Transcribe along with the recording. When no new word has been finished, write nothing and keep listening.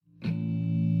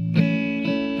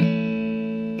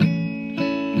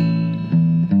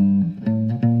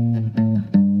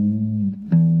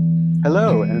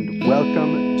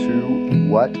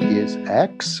What is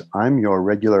X? I'm your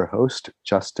regular host,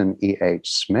 Justin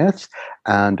E.H. Smith,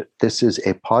 and this is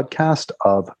a podcast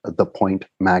of The Point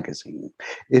Magazine.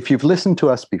 If you've listened to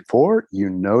us before, you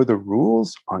know the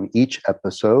rules. On each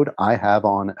episode, I have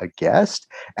on a guest,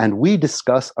 and we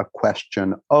discuss a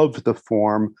question of the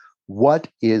form, what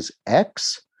is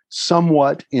X?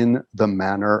 Somewhat in the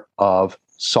manner of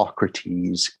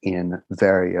Socrates in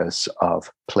various of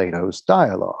Plato's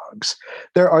dialogues.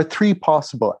 There are three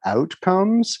possible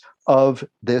outcomes of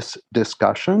this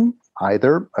discussion,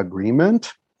 either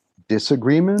agreement,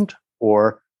 disagreement,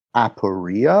 or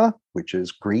aporia, which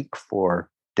is Greek for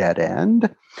dead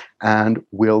end. And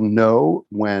we'll know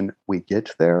when we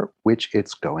get there which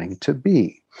it's going to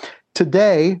be.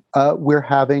 Today, we're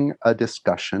having a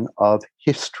discussion of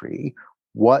history.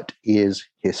 What is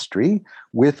history?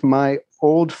 With my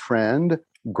old friend,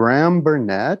 Graham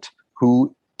Burnett,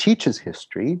 who teaches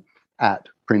history at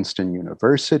Princeton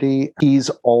University. He's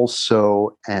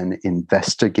also an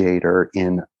investigator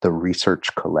in the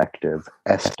research collective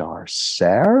Estar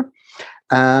Ser.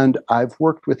 And I've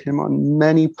worked with him on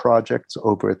many projects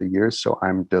over the years, so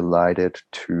I'm delighted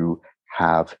to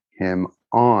have him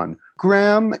on.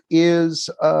 Graham is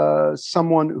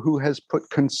someone who has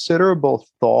put considerable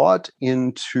thought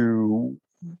into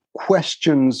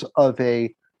questions of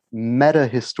a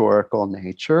meta-historical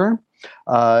nature,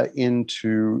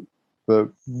 into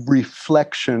the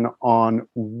reflection on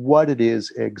what it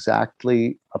is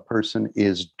exactly a person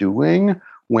is doing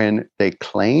when they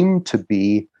claim to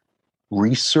be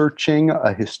researching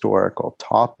a historical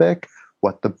topic,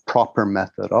 what the proper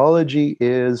methodology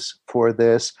is for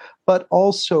this, but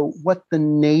also what the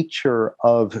nature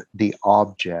of the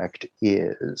object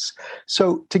is.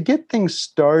 So to get things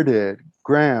started,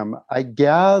 Graham, I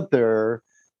gather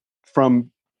from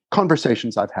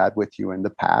conversations I've had with you in the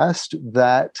past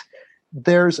that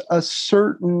there's a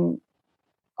certain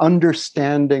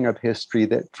understanding of history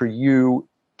that for you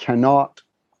cannot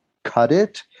cut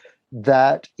it,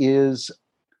 that is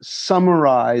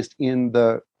summarized in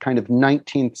the kind of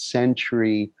 19th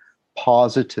century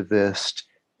positivist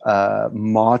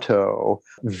motto,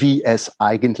 wie es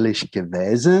eigentlich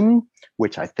gewesen,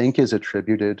 which I think is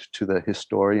attributed to the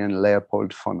historian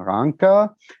Leopold von Ranke,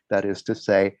 that is to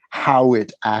say, how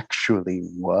it actually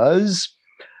was.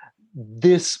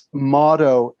 This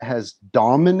motto has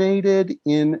dominated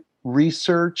in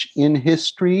research in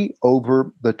history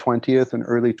over the 20th and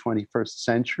early 21st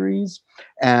centuries,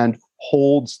 and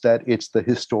holds that it's the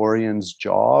historian's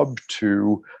job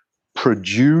to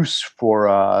produce for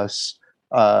us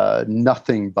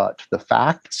nothing but the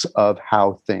facts of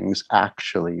how things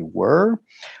actually were.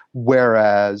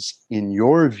 Whereas in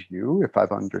your view, if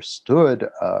I've understood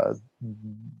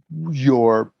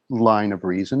your line of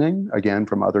reasoning, again,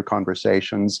 from other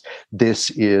conversations, this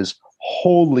is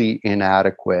wholly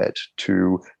inadequate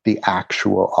to the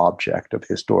actual object of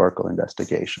historical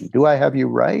investigation. Do I have you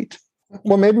right?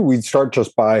 Well, maybe we'd start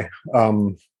just by,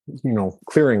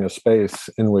 clearing a space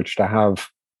in which to have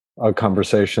a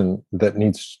conversation that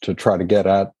needs to try to get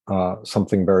at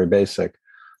something very basic.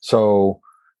 So,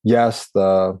 yes,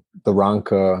 the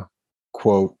Ranke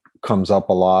quote comes up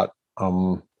a lot,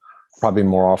 probably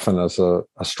more often as a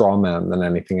straw man than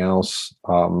anything else,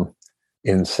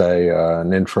 in, say,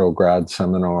 an intro grad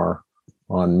seminar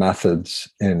on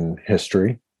methods in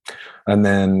history. And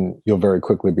then you'll very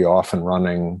quickly be off and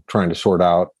running, trying to sort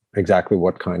out exactly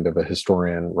what kind of a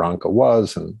historian Ranke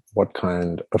was and what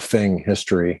kind of thing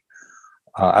history,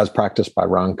 as practiced by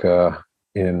Ranke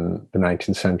in the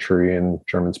 19th century in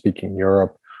German-speaking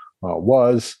Europe,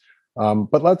 was.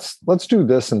 But let's do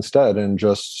this instead and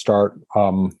just start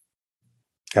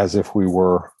as if we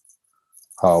were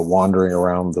wandering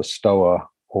around the Stoa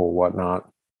or whatnot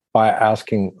by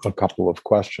asking a couple of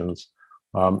questions.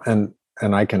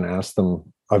 And I can ask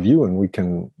them of you, and we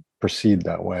can proceed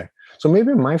that way. So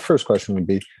maybe my first question would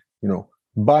be,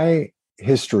 by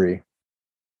history,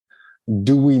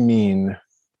 do we mean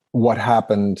what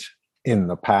happened in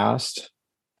the past?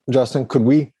 Justin, could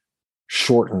we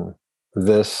shorten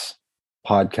this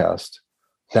podcast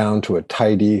down to a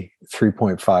tidy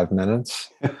 3.5 minutes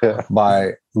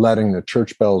by letting the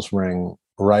church bells ring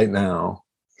right now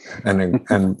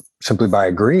and simply by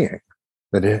agreeing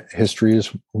that history is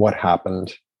what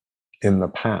happened in the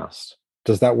past?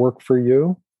 Does that work for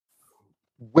you?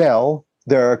 Well,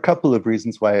 there are a couple of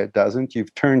reasons why it doesn't.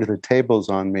 You've turned the tables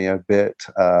on me a bit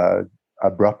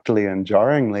abruptly and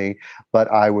jarringly,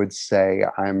 but I would say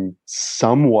I'm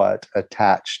somewhat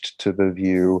attached to the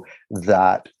view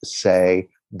that, say,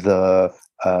 the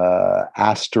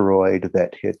asteroid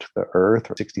that hit the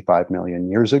Earth 65 million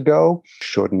years ago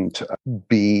shouldn't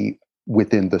be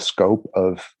within the scope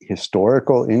of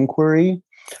historical inquiry,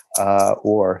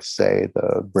 or say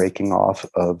the breaking off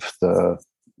of the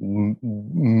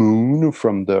moon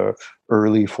from the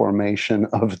early formation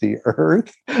of the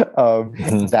earth.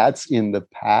 That's in the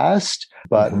past,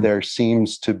 but there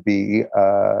seems to be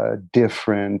a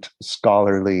different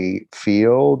scholarly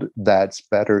field that's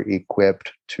better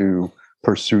equipped to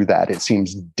pursue that. It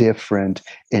seems different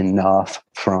enough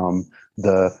from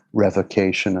the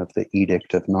revocation of the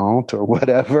Edict of Nantes or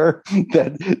whatever,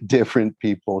 that different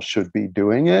people should be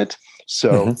doing it.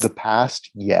 So the past,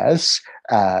 yes,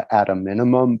 at a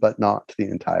minimum, but not the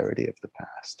entirety of the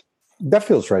past. That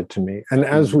feels right to me. And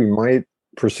as we might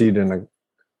proceed in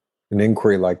an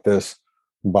inquiry like this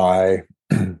by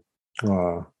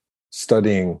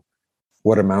studying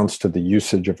what amounts to the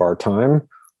usage of our time,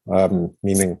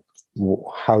 meaning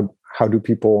how do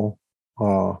people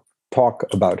talk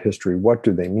about history? What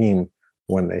do they mean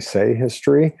when they say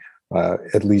history?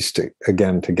 At least,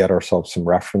 again, to get ourselves some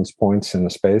reference points in a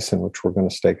space in which we're going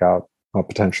to stake out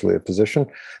potentially a position.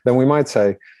 Then we might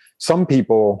say some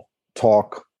people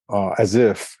talk as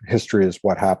if history is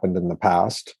what happened in the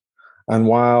past. And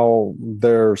while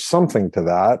there's something to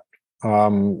that,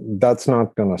 that's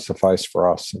not going to suffice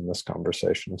for us in this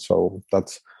conversation. So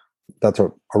that's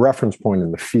a reference point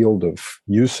in the field of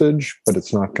usage, but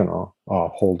it's not going to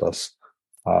hold us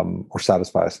or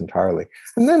satisfy us entirely.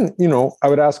 And then, I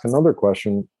would ask another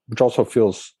question, which also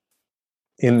feels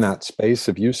in that space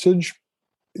of usage.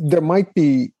 There might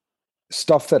be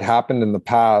stuff that happened in the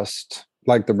past,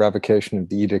 like the revocation of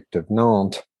the Edict of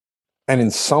Nantes, and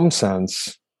in some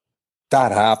sense,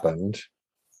 that happened.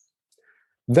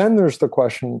 Then there's the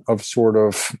question of sort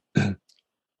of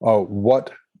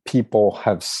what people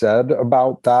have said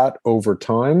about that over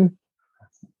time,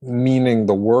 meaning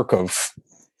the work of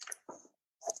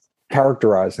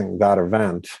characterizing that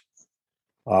event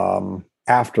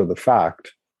after the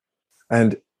fact.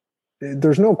 And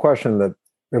there's no question that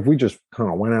if we just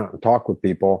kind of went out and talked with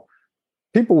people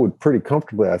would pretty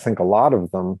comfortably, I think a lot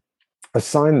of them,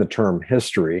 assign the term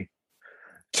history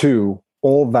to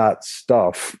all that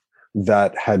stuff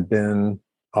that had been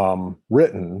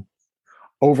written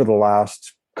over the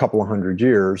last couple of hundred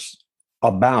years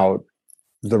about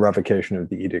the revocation of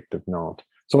the Edict of Nantes.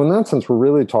 So in that sense, we're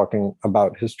really talking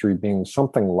about history being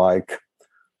something like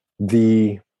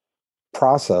the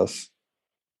process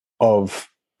of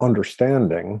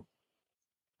understanding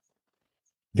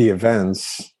the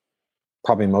events,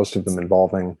 probably most of them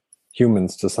involving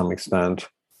humans to some extent,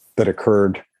 that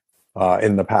occurred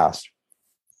in the past.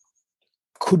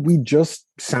 Could we just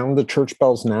sound the church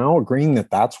bells now, agreeing that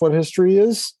that's what history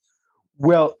is?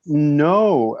 Well,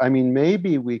 no. I mean,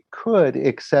 maybe we could,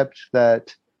 except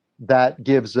that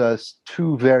gives us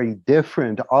two very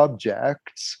different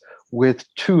objects with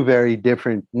two very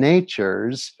different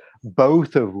natures,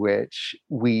 both of which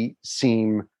we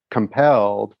seem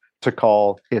compelled to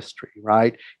call history,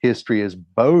 right? History is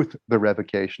both the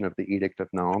revocation of the Edict of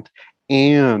Nantes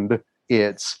and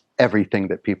it's everything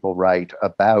that people write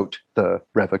about the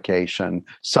revocation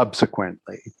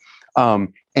subsequently.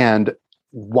 And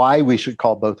why we should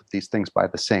call both of these things by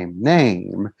the same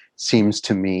name seems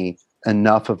to me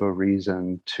enough of a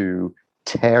reason to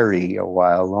tarry a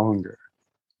while longer.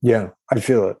 Yeah, I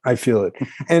feel it.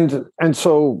 And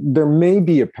so there may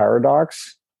be a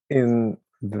paradox in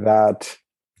that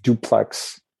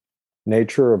duplex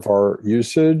nature of our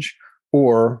usage,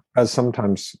 or, as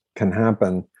sometimes can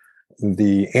happen,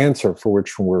 the answer for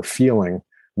which we're feeling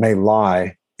may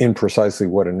lie in precisely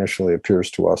what initially appears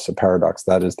to us a paradox.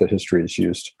 That is, that history is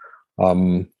used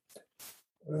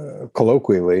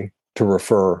colloquially to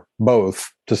refer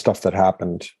both to stuff that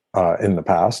happened in the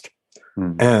past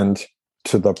and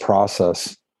to the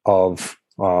process of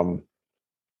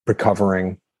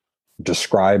recovering,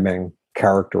 describing,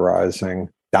 characterizing,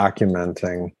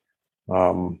 documenting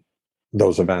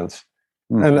those events,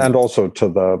 and also to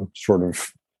the sort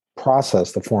of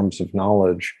process, the forms of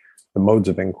knowledge, the modes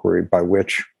of inquiry by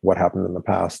which what happened in the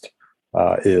past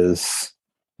is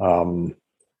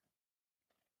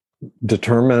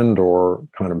determined or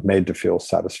kind of made to feel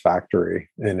satisfactory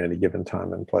in any given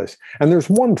time and place. And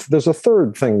there's a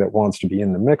third thing that wants to be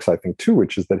in the mix, I think, too,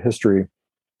 which is that history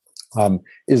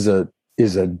is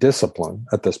a discipline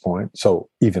at this point. So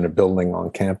even a building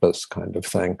on campus kind of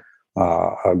thing,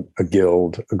 a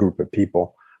guild, a group of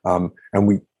people. And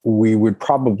we would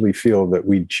probably feel that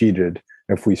we'd cheated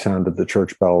if we sounded the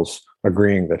church bells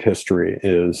agreeing that history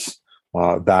is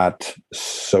that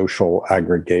social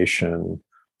aggregation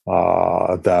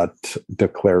that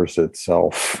declares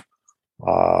itself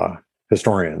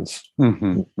historians.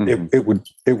 It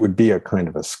would be a kind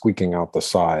of a squeaking out the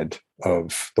side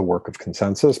of the work of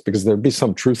consensus, because there'd be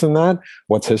some truth in that.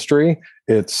 What's history?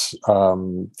 It's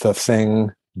the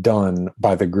thing done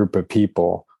by the group of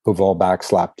people who've all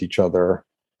backslapped each other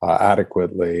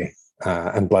adequately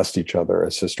and blessed each other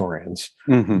as historians.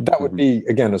 That would be,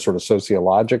 again, a sort of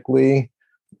sociologically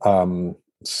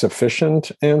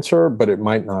sufficient answer, but it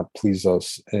might not please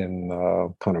us in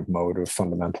the kind of mode of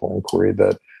fundamental inquiry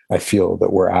that I feel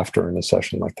that we're after in a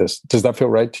session like this. Does that feel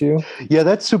right to you? Yeah,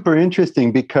 that's super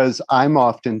interesting, because I'm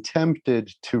often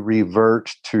tempted to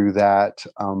revert to that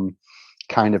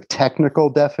kind of technical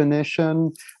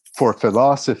definition for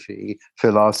philosophy.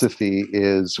 Philosophy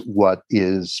is what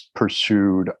is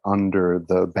pursued under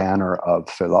the banner of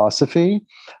philosophy,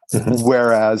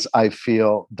 whereas I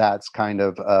feel that's kind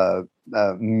of a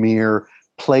mere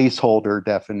placeholder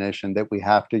definition that we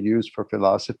have to use for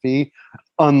philosophy,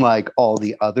 unlike all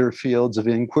the other fields of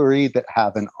inquiry that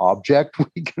have an object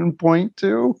we can point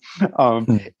to.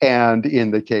 And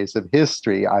in the case of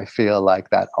history, I feel like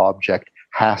that object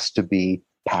has to be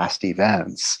past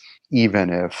events, even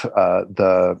if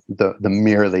the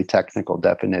merely technical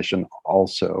definition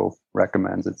also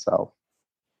recommends itself.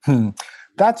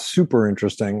 That's super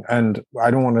interesting. And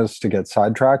I don't want us to get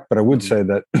sidetracked, but I would say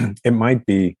that it might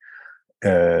be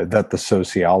that the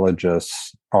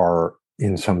sociologists are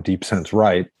in some deep sense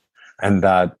right, and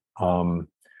that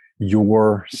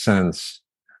your sense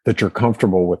that you're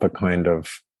comfortable with a kind of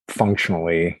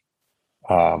functionally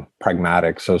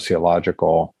pragmatic,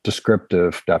 sociological,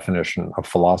 descriptive definition of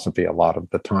philosophy a lot of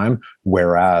the time,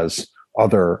 whereas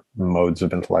other modes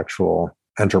of intellectual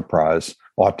enterprise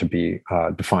ought to be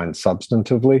defined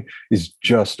substantively, is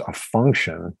just a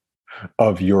function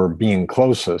of your being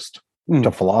closest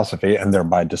to philosophy, and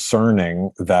thereby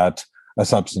discerning that a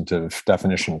substantive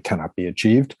definition cannot be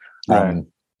achieved. Right.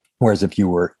 Whereas if you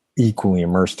were equally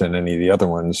immersed in any of the other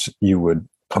ones, you would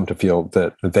come to feel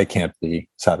that they can't be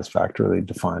satisfactorily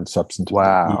defined substantively.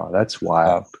 Wow, that's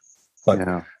wild. But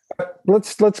yeah.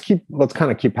 let's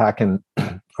kind of keep hacking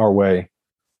our way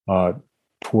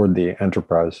toward the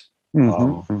enterprise.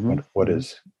 What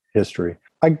is history?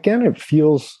 Again, it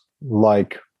feels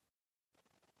like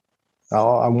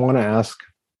I want to ask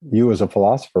you as a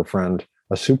philosopher friend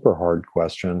a super hard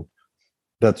question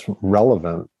that's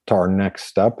relevant to our next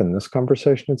step in this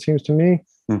conversation, it seems to me.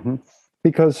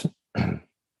 Because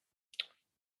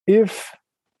if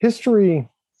history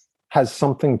has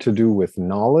something to do with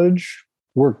knowledge,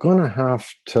 we're going to have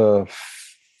to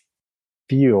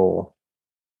feel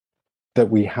that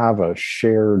we have a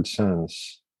shared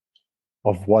sense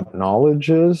of what knowledge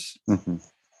is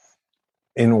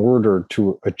in order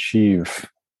to achieve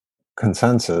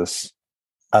consensus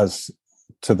as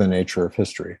to the nature of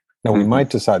history. Now, we might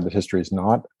decide that history is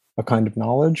not a kind of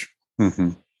knowledge,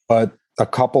 but a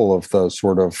couple of the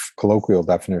sort of colloquial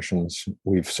definitions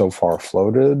we've so far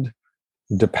floated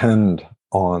depend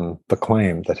on the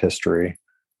claim that history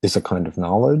is a kind of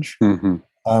knowledge.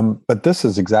 But this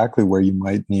is exactly where you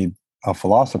might need a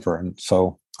philosopher. And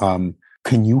so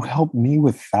can you help me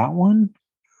with that one?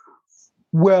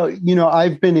 Well,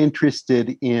 I've been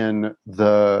interested in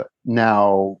the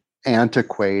now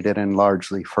antiquated and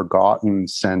largely forgotten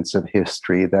sense of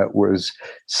history that was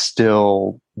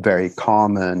still very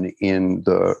common in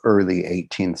the early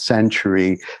 18th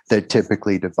century, that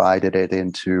typically divided it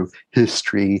into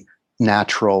history,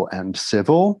 natural, and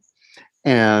civil.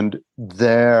 And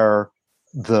there,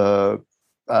 the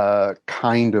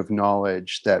kind of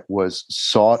knowledge that was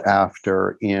sought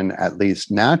after in at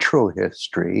least natural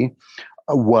history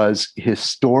was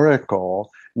historical,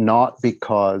 not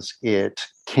because it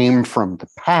came from the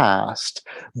past,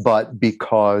 but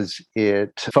because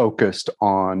it focused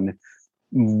on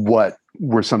what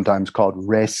were sometimes called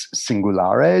res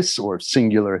singulares, or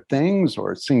singular things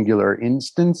or singular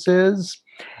instances.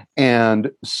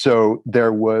 And so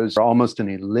there was almost an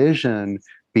elision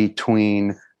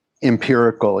between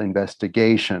empirical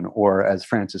investigation, or as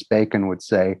Francis Bacon would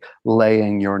say,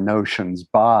 laying your notions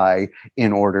by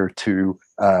in order to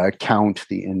count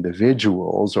the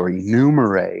individuals or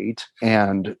enumerate,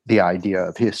 and the idea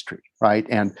of history, right?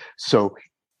 And so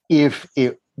if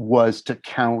it was to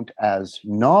count as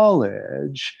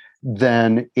knowledge,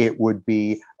 then it would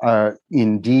be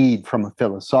indeed, from a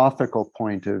philosophical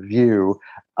point of view,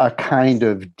 a kind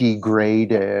of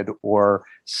degraded or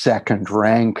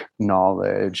second-rank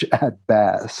knowledge at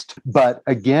best. But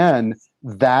again,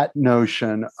 that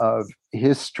notion of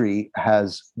history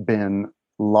has been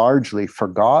largely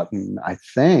forgotten, I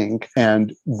think,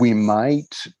 and we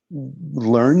might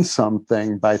learn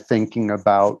something by thinking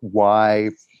about why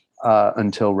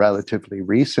until relatively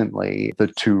recently, the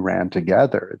two ran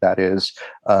together. That is,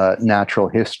 natural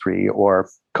history or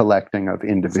collecting of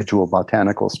individual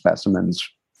botanical specimens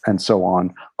and so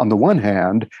on the one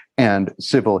hand, and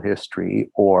civil history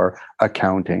or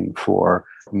accounting for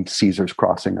Caesar's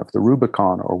crossing of the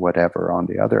Rubicon or whatever on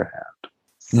the other hand.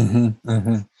 Mm-hmm,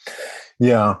 mm-hmm.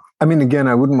 Yeah. I mean, again,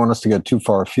 I wouldn't want us to get too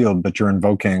far afield, but you're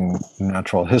invoking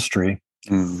natural history.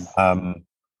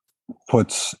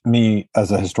 Puts me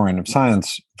as a historian of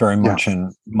science very much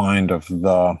in mind of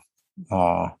the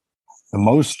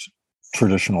most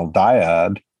traditional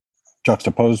dyad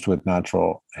juxtaposed with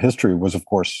natural history was, of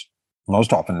course,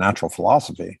 most often natural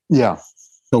philosophy. Yeah.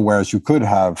 So whereas you could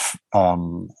have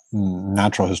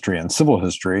natural history and civil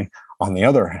history, on the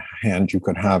other hand, you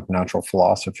could have natural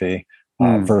philosophy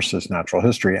versus natural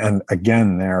history. And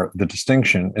again, there the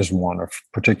distinction is one of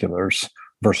particulars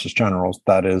versus generals.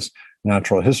 That is,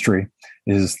 natural history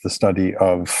is the study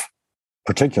of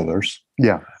particulars.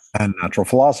 Yeah. And natural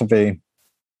philosophy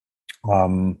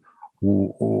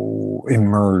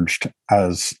emerged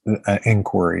as an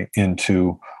inquiry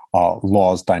into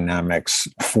laws, dynamics,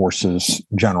 forces,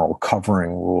 general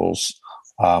covering rules,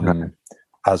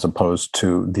 as opposed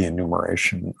to the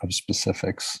enumeration of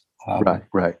specifics.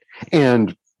 Right.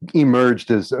 And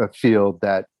emerged as a field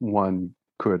that one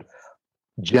could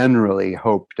generally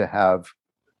hope to have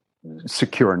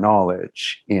secure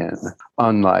knowledge in,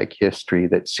 unlike history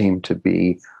that seemed to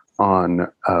be on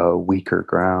weaker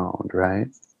ground, right?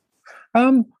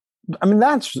 I mean,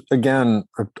 that's, again,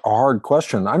 a hard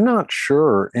question. I'm not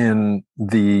sure in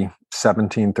the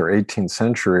 17th or 18th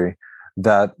century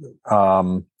that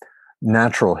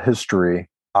natural history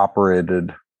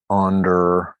operated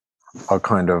under a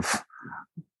kind of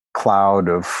cloud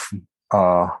of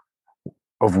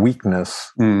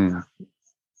weakness in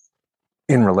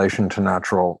relation to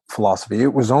natural philosophy.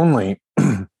 It was only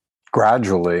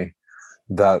gradually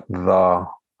that the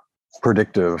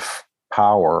predictive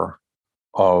power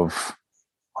of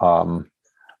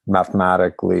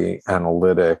mathematically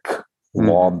analytic,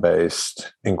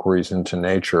 law-based inquiries into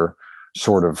nature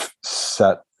sort of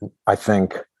set, I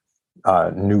think,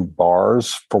 new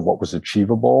bars for what was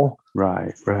achievable.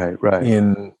 Right.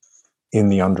 In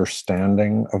the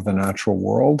understanding of the natural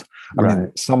world. I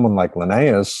mean, someone like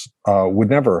Linnaeus would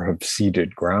never have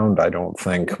ceded ground, I don't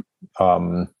think,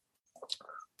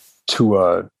 to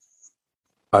a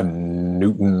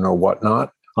Newton or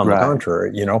whatnot. On the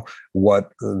contrary,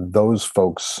 what those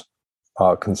folks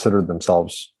considered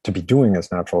themselves to be doing as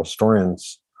natural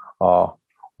historians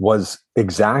was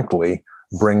exactly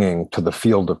bringing to the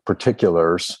field of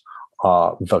particulars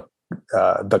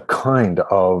the kind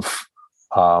of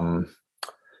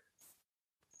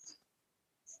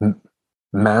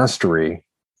mastery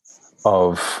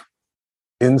of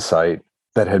insight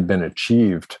that had been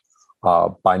achieved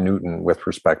by Newton with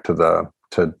respect to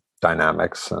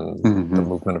dynamics and the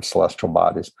movement of celestial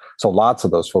bodies. So lots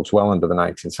of those folks, well into the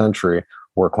 19th century,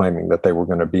 were claiming that they were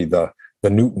going to be the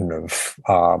Newton of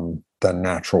the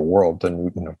natural world, the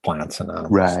Newton of plants and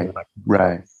animals.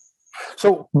 Right.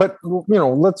 So, but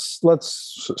let's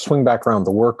swing back around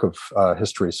the work of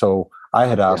history. So I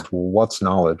had asked, well, what's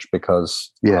knowledge?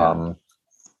 Because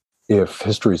if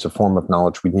history is a form of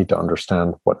knowledge, we need to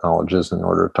understand what knowledge is in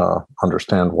order to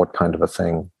understand what kind of a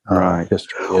thing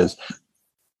history is.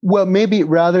 Well, maybe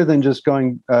rather than just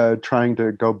trying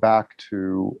to go back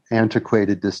to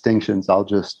antiquated distinctions, I'll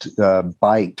just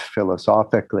bite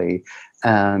philosophically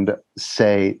and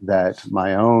say that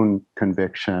my own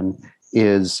conviction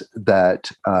is that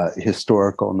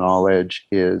historical knowledge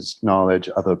is knowledge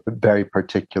of a very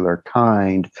particular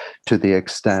kind, to the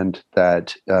extent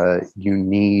that you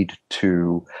need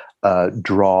to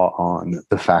draw on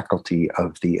the faculty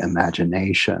of the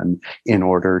imagination in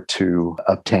order to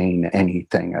obtain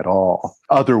anything at all.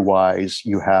 Otherwise,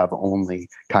 you have only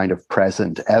kind of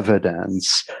present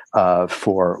evidence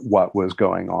for what was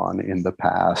going on in the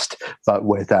past, but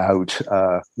without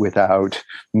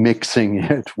mixing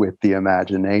it with the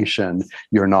imagination,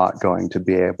 you're not going to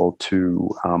be able to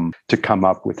come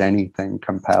up with anything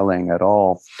compelling at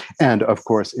all. And of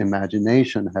course,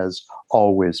 imagination has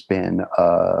always been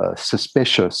a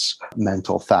suspicious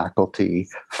mental faculty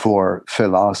for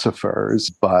philosophers,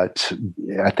 but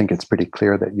I think it's pretty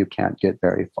clear that you can't get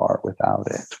very far without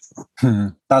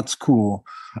it. That's cool.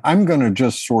 I'm going to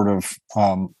just sort of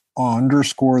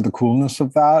underscore the coolness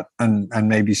of that and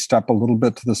maybe step a little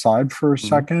bit to the side for a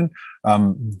second.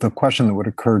 The question that would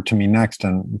occur to me next,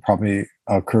 and probably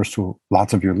occurs to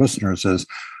lots of your listeners, is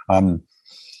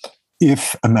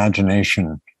if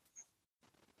imagination,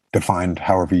 defined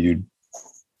however you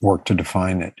work to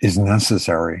define it, is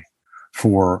necessary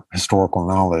for historical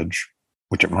knowledge,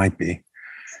 which it might be,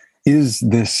 is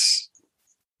this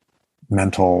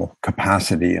mental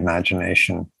capacity,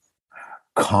 imagination,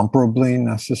 comparably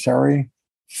necessary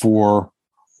for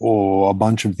a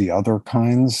bunch of the other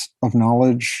kinds of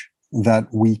knowledge that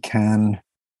we can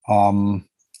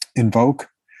invoke?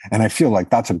 And I feel like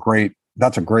that's a great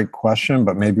question,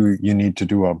 but maybe you need to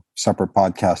do a separate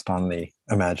podcast on the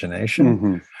imagination.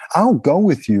 Mm-hmm. I'll go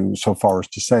with you so far as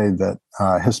to say that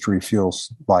history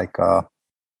feels like a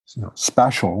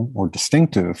special or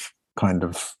distinctive kind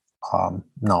of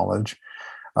knowledge.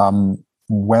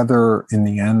 Whether in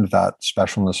the end that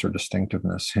specialness or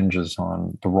distinctiveness hinges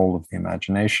on the role of the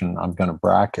imagination, I'm going to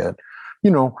bracket.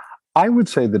 I would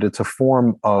say that it's a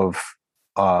form of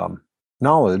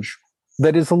knowledge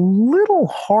that is a little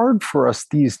hard for us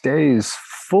these days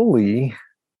fully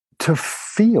to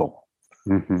feel.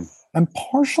 Mm-hmm. And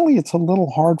partially it's a little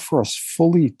hard for us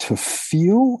fully to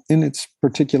feel in its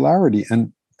particularity.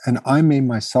 And I may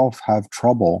myself have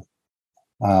trouble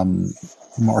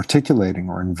articulating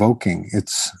or invoking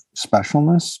its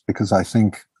specialness, because I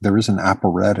think there is an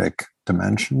apparatic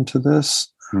dimension to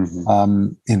this,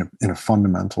 mm-hmm. In a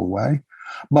fundamental way.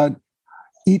 But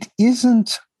it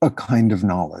isn't a kind of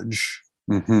knowledge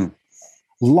mm-hmm.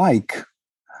 like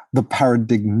the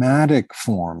paradigmatic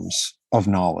forms of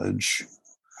knowledge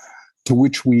to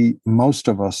which most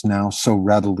of us now so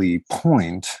readily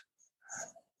point,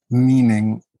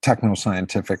 meaning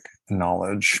technoscientific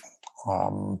knowledge.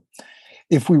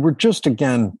 If we were just,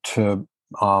 again, to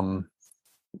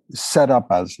set up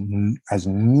as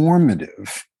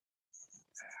normative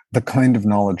the kind of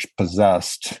knowledge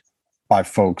possessed by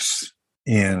folks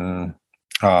in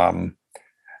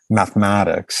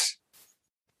mathematics,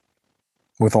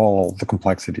 with all the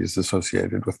complexities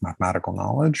associated with mathematical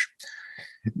knowledge,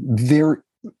 there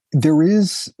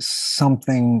is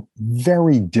something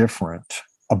very different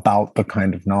about the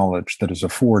kind of knowledge that is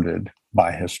afforded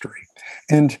by history.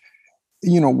 And,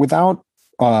 without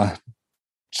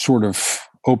sort of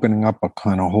opening up a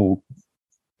kind of whole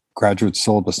graduate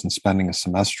syllabus and spending a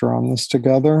semester on this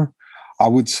together, I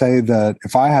would say that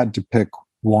if I had to pick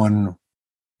one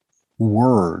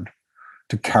word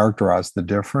to characterize the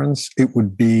difference, it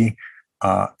would be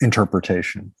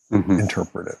interpretation, mm-hmm.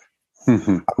 interpretive.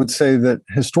 Mm-hmm. I would say that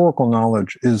historical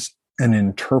knowledge is an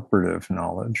interpretive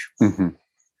knowledge, mm-hmm.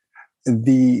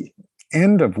 the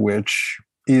end of which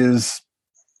is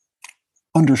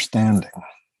understanding.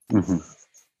 Mm-hmm.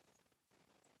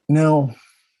 Now,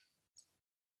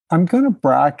 I'm going to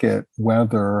bracket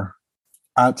whether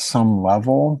at some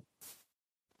level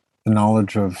the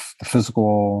knowledge of the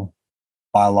physical,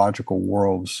 biological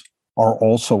worlds are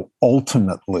also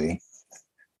ultimately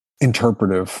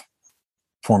interpretive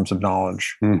forms of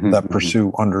knowledge mm-hmm, that pursue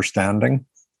mm-hmm. understanding.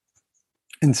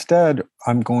 Instead,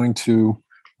 I'm going to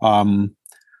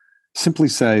simply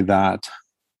say that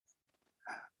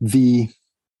the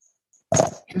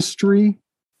history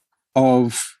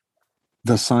of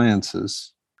the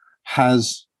sciences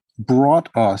has brought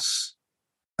us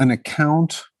an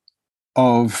account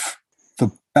of the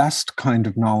best kind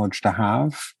of knowledge to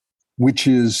have, which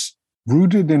is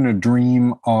rooted in a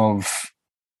dream of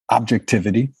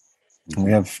objectivity. And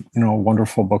we have, a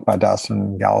wonderful book by Daston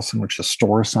and Galison, which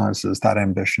historicizes that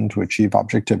ambition to achieve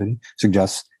objectivity,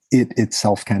 suggests it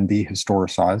itself can be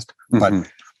historicized, mm-hmm.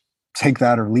 but take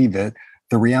that or leave it.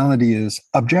 The reality is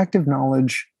objective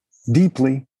knowledge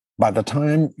deeply, by the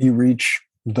time you reach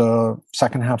the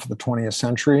second half of the 20th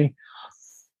century,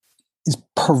 is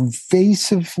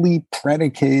pervasively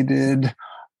predicated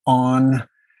on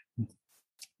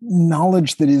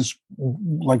knowledge that is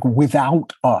like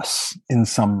without us in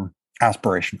some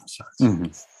aspirational sense. Mm-hmm.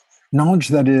 Knowledge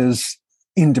that is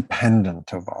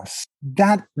independent of us.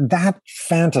 That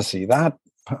fantasy, do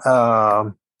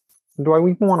I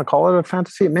even want to call it a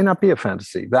fantasy? It may not be a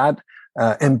fantasy. That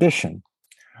ambition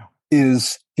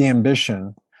is the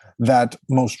ambition that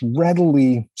most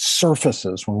readily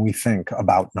surfaces when we think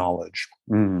about knowledge.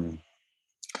 Mm.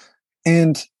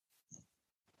 And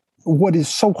what is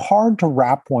so hard to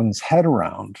wrap one's head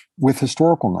around with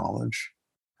historical knowledge,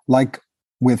 like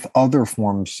with other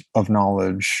forms of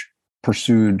knowledge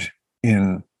pursued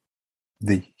in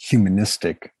the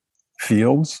humanistic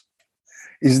fields,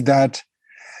 is that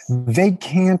they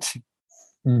can't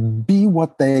be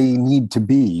what they need to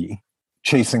be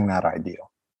chasing that ideal.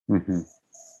 Mm-hmm.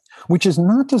 Which is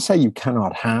not to say you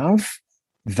cannot have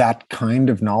that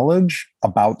kind of knowledge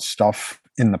about stuff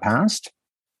in the past.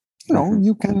 Mm-hmm.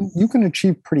 You can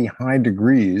achieve pretty high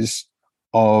degrees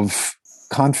of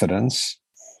confidence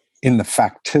in the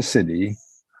facticity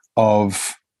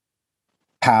of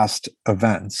past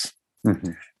events.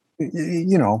 Mm-hmm.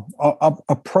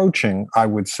 approaching, I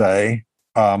would say,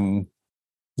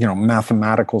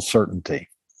 mathematical certainty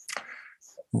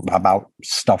about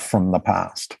stuff from the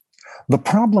past. The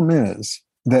problem is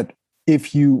that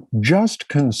if you just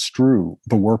construe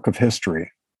the work of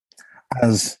history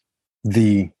as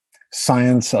the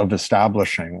science of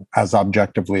establishing as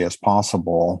objectively as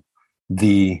possible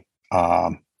the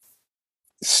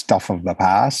stuff of the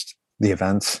past, the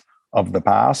events of the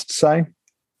past, say,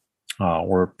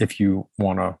 or if you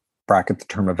want to bracket the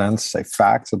term events, say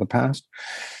facts of the past,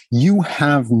 you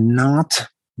have not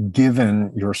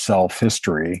given yourself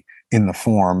history in the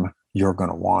form you're going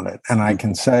to want it. And I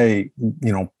can say,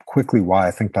 quickly why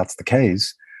I think that's the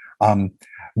case,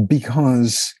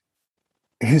 because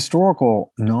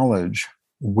historical knowledge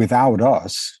without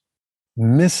us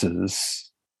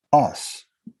misses us.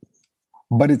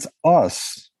 But it's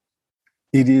us,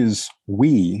 it is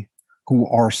we who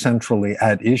are centrally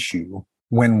at issue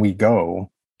when we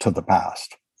go to the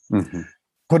past. Mm-hmm.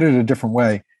 Put it a different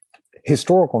way,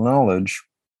 historical knowledge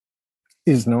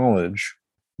is knowledge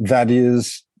that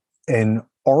is an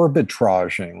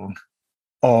arbitraging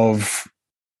of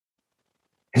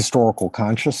historical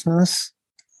consciousness,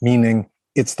 meaning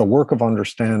it's the work of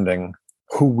understanding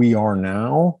who we are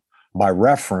now by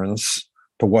reference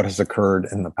to what has occurred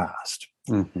in the past.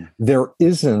 Mm-hmm. There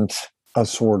isn't a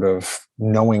sort of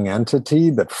knowing entity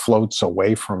that floats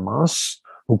away from us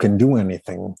who can do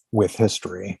anything with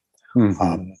history.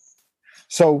 Mm-hmm.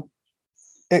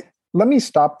 Let me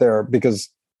stop there because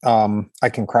I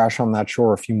can crash on that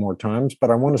shore a few more times,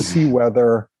 but I want to see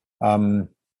whether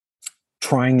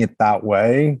trying it that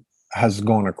way has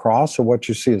gone across, or what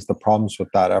you see as the problems with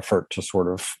that effort to sort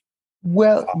of...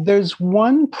 Well, there's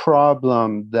one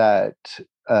problem that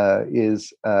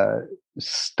is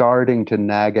starting to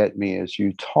nag at me as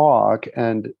you talk,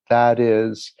 and that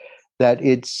is that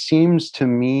it seems to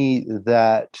me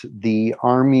that the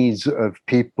armies of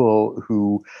people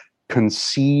who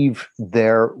conceive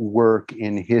their work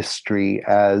in history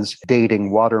as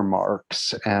dating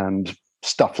watermarks and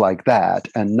stuff like that,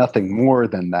 and nothing more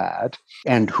than that,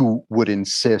 and who would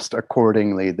insist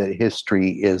accordingly that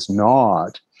history is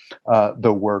not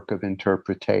the work of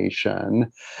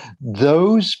interpretation,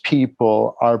 those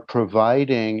people are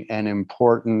providing an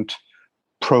important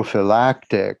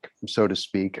prophylactic, so to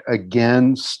speak,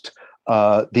 against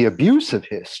the abuse of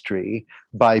history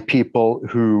by people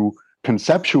who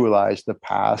conceptualize the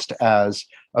past as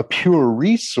a pure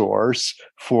resource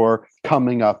for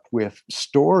coming up with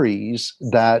stories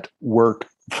that work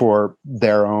for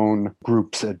their own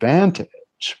group's advantage,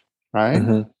 right?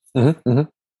 Mm-hmm. Mm-hmm.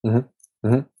 Mm-hmm. Mm-hmm.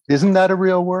 Mm-hmm. Isn't that a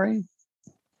real worry?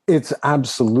 It's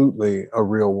absolutely a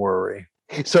real worry.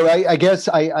 So I guess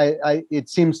it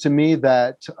seems to me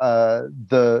that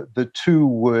the two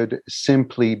would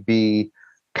simply be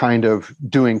kind of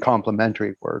doing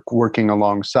complementary work, working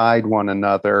alongside one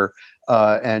another,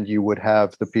 and you would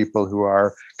have the people who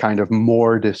are kind of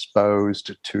more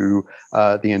disposed to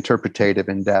the interpretative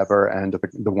endeavor and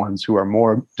the ones who are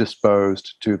more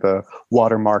disposed to the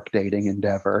watermark dating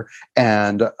endeavor,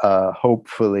 and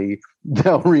hopefully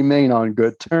they'll remain on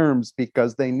good terms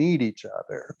because they need each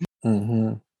other.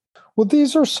 Mm-hmm. Well,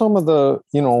 these are some of the,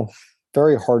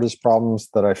 very hardest problems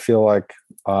that I feel like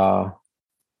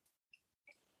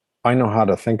I know how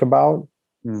to think about.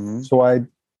 Mm-hmm. So I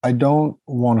don't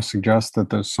want to suggest that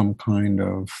there's some kind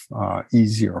of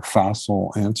easy or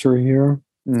facile answer here.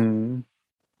 Mm-hmm.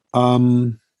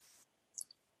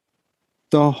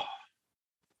 The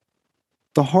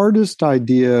hardest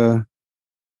idea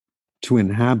to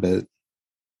inhabit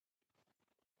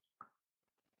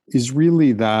is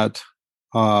really that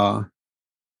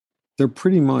there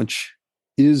pretty much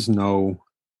is no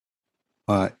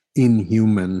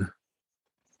inhuman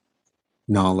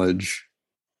knowledge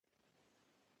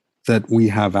that we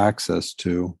have access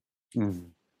to. Mm-hmm.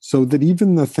 So that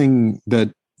even the thing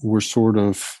that we're sort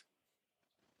of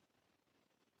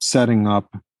setting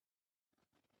up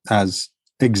as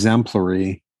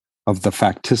exemplary of the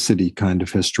facticity kind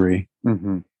of history,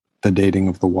 mm-hmm. the dating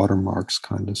of the watermarks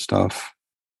kind of stuff,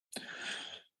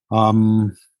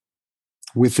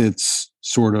 with its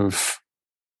sort of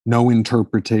no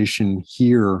interpretation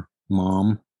here,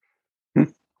 mom,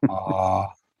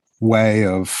 way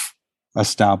of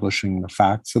establishing the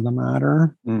facts of the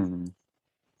matter,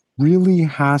 really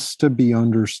has to be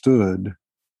understood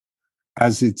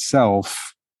as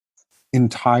itself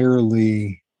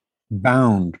entirely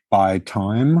bound by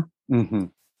time. Mm-hmm.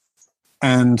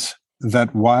 And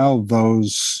that while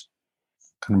those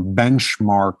kind of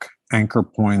benchmark anchor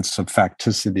points of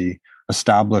facticity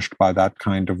established by that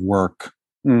kind of work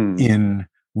in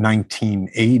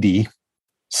 1980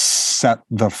 set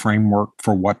the framework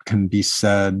for what can be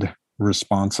said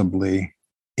responsibly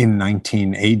in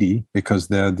 1980 because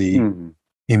they're the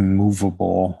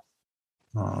immovable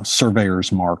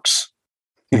surveyor's marks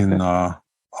in the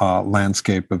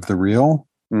landscape of the real.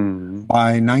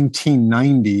 By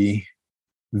 1990,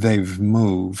 they've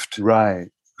moved. Right.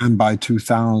 And by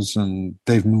 2000,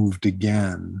 they've moved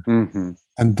again.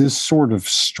 And this sort of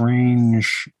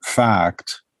strange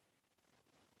fact,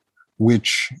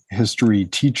 which history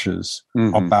teaches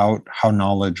about how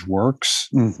knowledge works,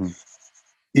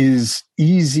 is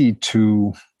easy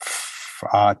to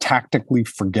tactically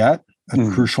forget at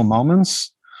crucial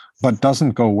moments, but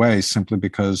doesn't go away simply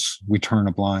because we turn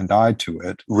a blind eye to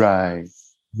it. Right.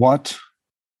 What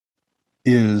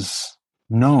is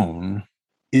known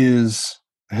is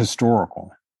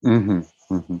historical. And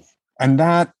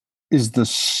that is the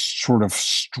sort of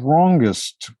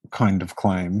strongest kind of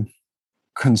claim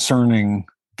concerning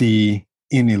the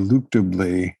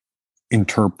ineluctably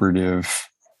interpretive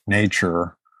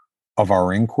nature of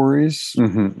our inquiries.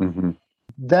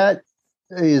 That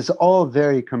is all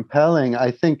very compelling.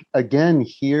 I think, again,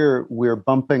 here we're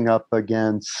bumping up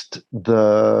against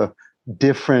the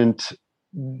different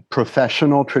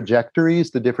professional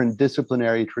trajectories, the different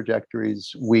disciplinary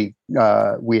trajectories we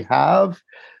have.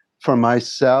 For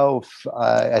myself,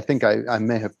 I think I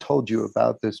may have told you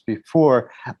about this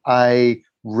before. I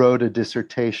wrote a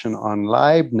dissertation on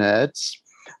Leibniz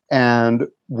and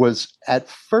was at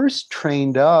first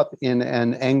trained up in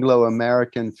an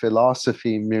Anglo-American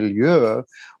philosophy milieu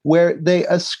where they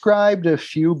ascribed a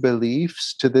few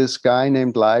beliefs to this guy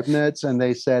named Leibniz, and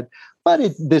they said, but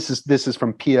this is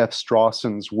from P.F.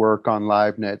 Strawson's work on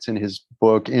Leibniz in his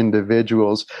book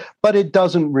Individuals. But it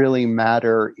doesn't really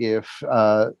matter if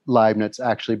Leibniz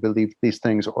actually believed these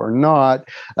things or not.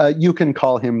 You can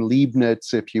call him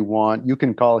Leibniz if you want. You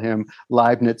can call him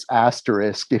Leibniz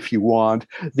asterisk if you want.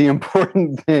 The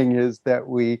important thing is that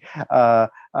we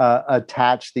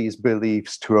attach these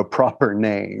beliefs to a proper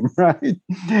name, right?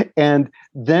 And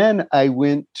then I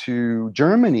went to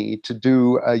Germany to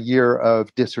do a year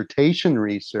of dissertation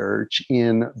research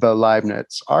in the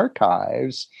Leibniz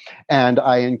archives. And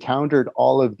I encountered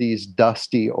all of these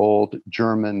dusty old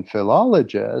German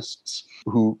philologists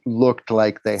who looked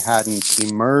like they hadn't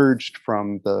emerged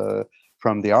from the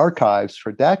archives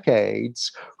for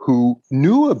decades, who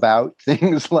knew about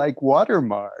things like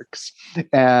watermarks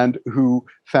and who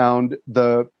found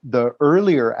the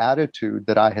earlier attitude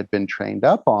that I had been trained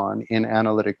up on in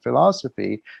analytic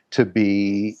philosophy to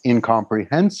be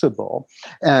incomprehensible.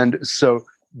 And so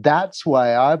that's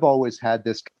why I've always had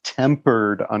this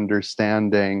tempered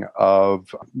understanding of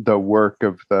the work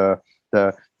of the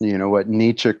what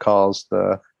Nietzsche calls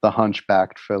the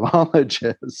hunchbacked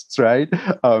philologists, right?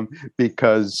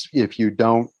 Because if you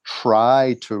don't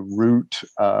try to root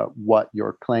what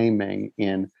you're claiming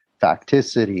in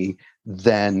facticity,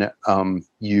 then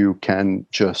you can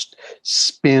just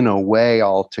spin away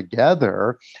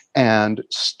altogether and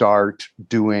start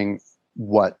doing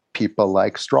what people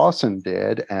like Strawson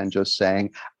did and just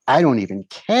saying, I don't even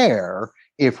care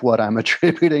if what I'm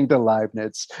attributing to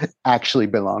Leibniz actually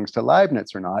belongs to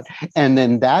Leibniz or not. And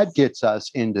then that gets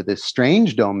us into this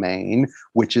strange domain,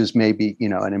 which is maybe,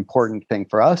 an important thing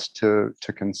for us to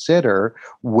consider,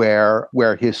 where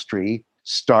history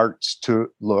starts to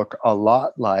look a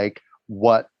lot like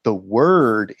what the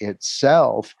word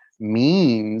itself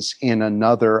means in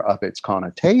another of its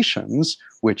connotations,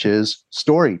 which is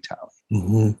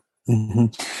storytelling.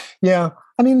 Yeah.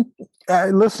 I mean,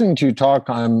 listening to you talk,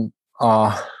 I'm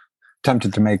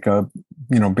tempted to make a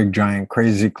big giant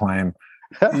crazy claim.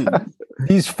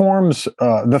 These forms,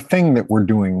 the thing that we're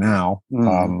doing now,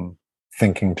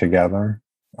 thinking together,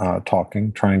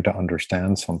 talking, trying to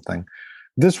understand something,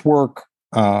 this work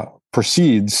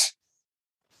precedes,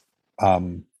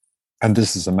 and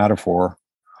this is a metaphor,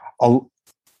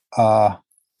 a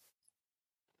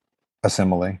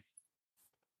simile,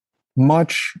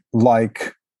 much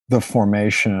like the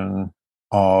formation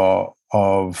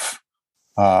of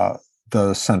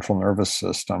the central nervous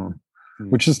system,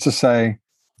 which is to say,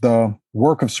 the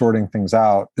work of sorting things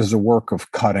out is a work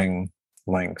of cutting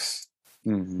links,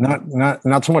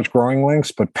 not so much growing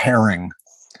links, but pairing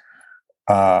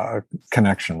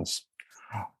connections.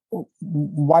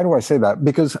 Why do I say that?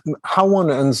 Because how one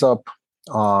ends up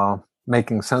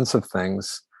making sense of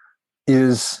things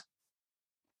is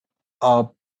a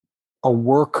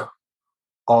work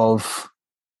of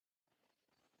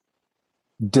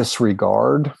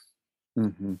disregard.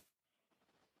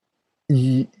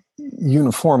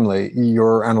 Uniformly,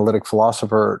 your analytic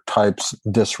philosopher types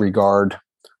disregard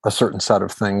a certain set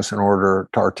of things in order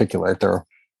to articulate their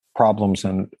problems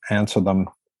and answer them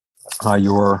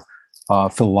your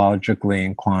philologically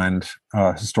inclined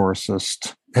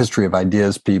historicist, history of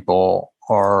ideas people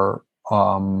are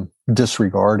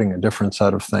disregarding a different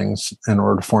set of things in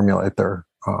order to formulate their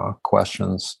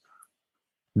questions.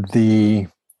 The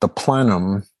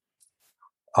plenum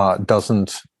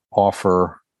doesn't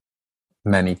offer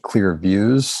many clear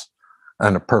views,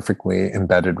 and a perfectly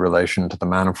embedded relation to the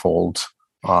manifold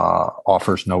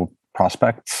offers no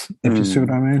prospects, if you see what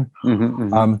I mean.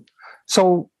 Mm-hmm, mm-hmm.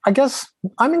 So I guess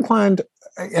I'm inclined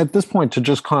at this point to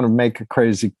just kind of make a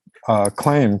crazy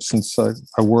claim, since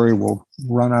I worry we'll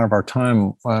run out of our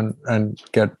time and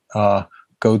get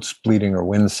goats bleating or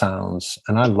wind sounds.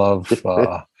 And I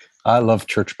love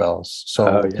church bells.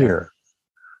 So Here,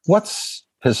 what's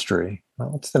history?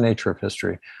 What's the nature of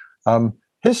history?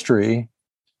 History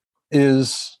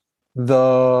is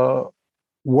the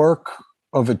work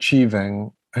of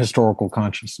achieving historical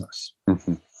consciousness.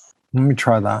 Mm-hmm. Let me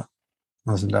try that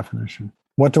as a definition.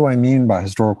 What do I mean by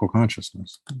historical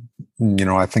consciousness?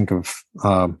 I think of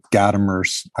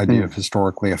Gadamer's idea of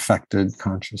historically affected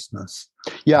consciousness.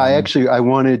 Yeah, I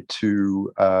wanted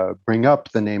to bring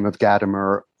up the name of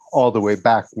Gadamer all the way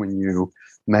back when you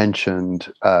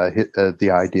mentioned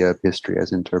the idea of history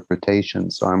as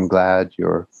interpretation. So I'm glad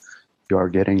you're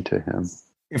getting to him.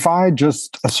 If I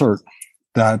just assert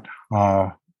that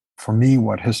for me,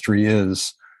 what history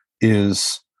is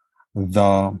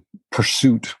the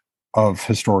pursuit of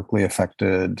historically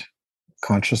affected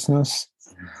consciousness,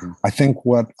 mm-hmm. I think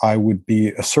what I would be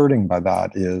asserting by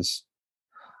that is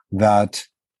that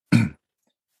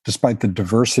despite the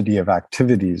diversity of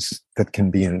activities that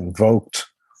can be invoked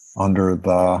under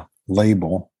the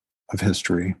label of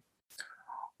history,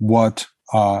 what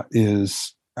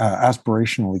is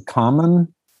aspirationally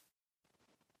common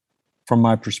from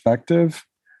my perspective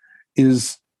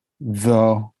is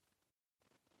the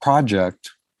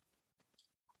project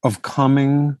of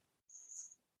coming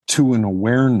to an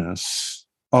awareness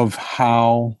of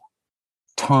how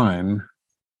time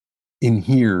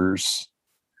inheres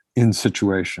in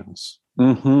situations.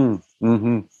 Mm-hmm.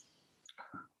 Mm-hmm.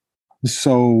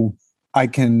 So I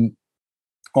can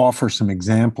offer some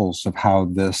examples of how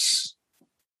this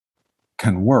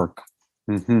can work.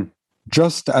 Mm-hmm.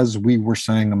 Just as we were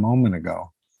saying a moment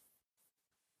ago,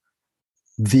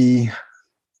 the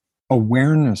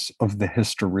awareness of the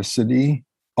historicity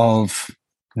of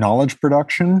knowledge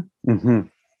production mm-hmm.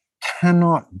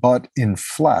 cannot but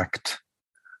inflect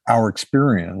our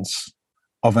experience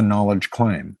of a knowledge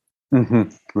claim. Mm-hmm.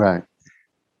 Right.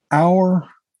 Our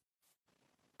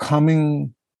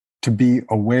coming to be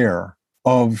aware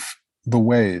of the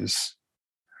ways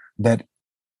that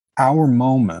our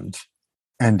moment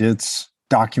and its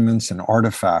documents and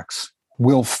artifacts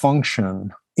will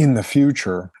function in the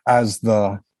future as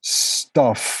the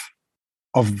stuff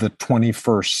of the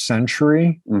 21st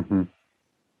century, mm-hmm.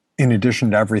 in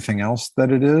addition to everything else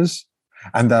that it is,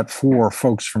 and that for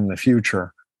folks from the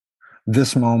future,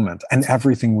 this moment and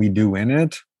everything we do in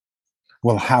it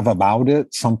will have about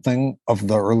it something of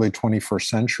the early 21st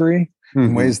century, mm-hmm.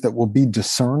 in ways that will be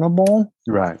discernible,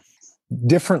 right,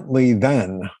 differently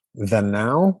then than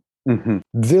now. Mm-hmm.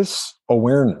 This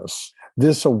awareness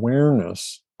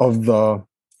of the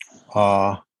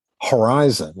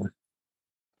horizon,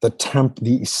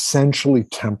 the essentially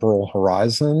temporal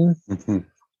horizon, mm-hmm.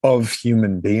 of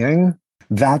human being,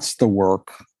 that's the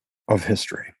work of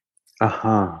history.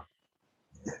 Uh-huh.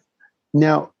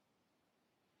 Now,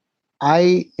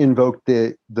 I invoke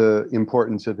the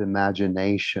importance of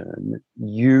imagination.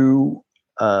 You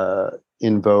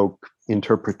invoke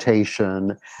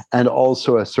interpretation and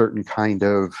also a certain kind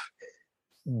of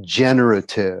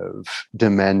generative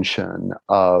dimension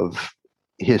of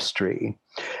history.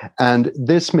 And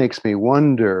this makes me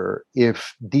wonder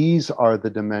if these are the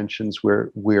dimensions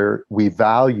where we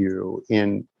value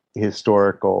in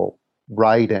historical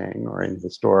writing or in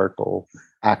historical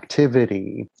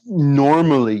activity.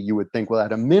 Normally, you would think, well,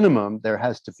 at a minimum, there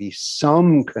has to be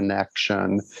some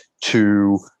connection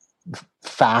to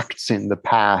facts in the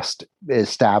past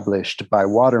established by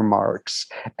watermarks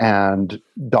and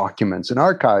documents and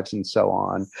archives and so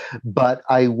on. But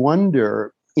I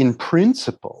wonder, in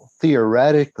principle,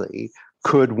 theoretically,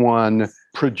 could one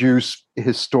produce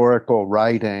historical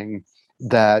writing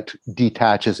that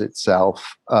detaches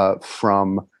itself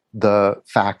from the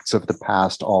facts of the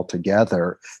past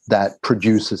altogether, that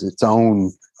produces its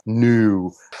own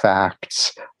new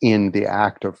facts in the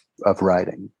act of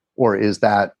writing? Or is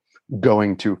that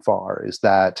going too far? Is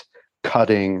that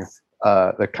cutting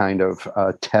the kind of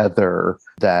tether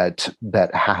that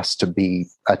has to be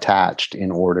attached in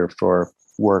order for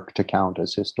work to count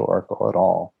as historical at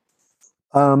all?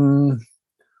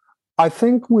 I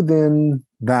think within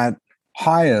that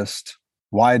highest,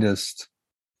 widest,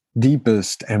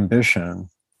 deepest ambition,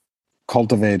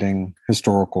 cultivating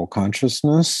historical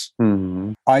consciousness,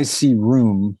 I see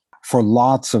room for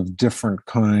lots of different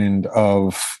kind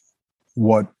of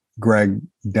what Greg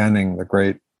Denning, the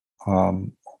great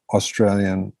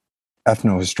Australian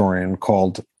ethnohistorian,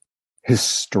 called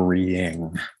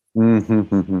historying.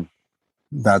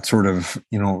 That sort of,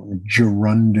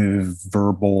 gerundive,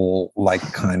 verbal, like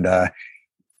kind of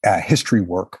history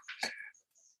work.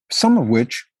 Some of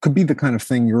which could be the kind of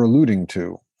thing you're alluding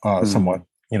to, somewhat,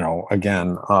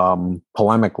 again,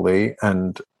 polemically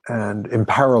and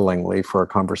imperiling for a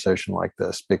conversation like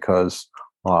this, because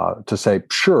to say,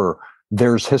 sure,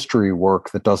 there's history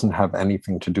work that doesn't have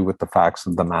anything to do with the facts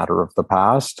of the matter of the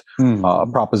past. A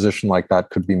proposition like that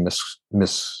could be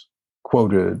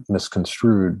misquoted,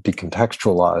 misconstrued,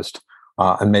 decontextualized,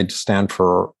 and made to stand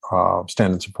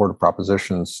in support of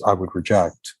propositions I would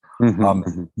reject.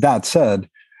 That said,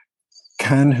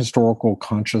 can historical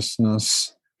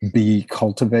consciousness be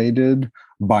cultivated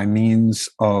by means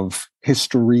of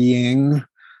historying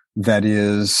that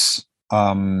is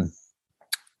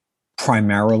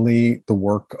primarily the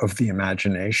work of the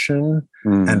imagination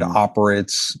and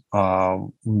operates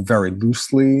very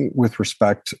loosely with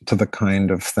respect to the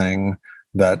kind of thing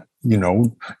that,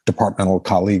 departmental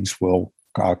colleagues will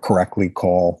correctly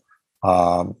call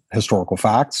historical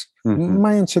facts?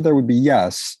 My answer there would be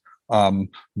yes.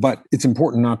 But it's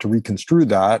important not to reconstrue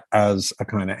that as a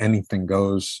kind of anything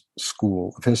goes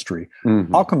school of history.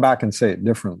 I'll come back and say it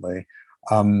differently.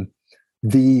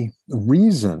 The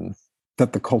reason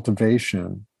that the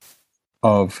cultivation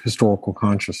of historical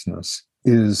consciousness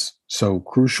is so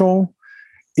crucial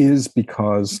is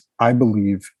because I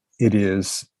believe it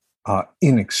is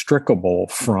inextricable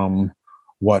from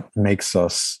what makes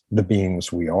us the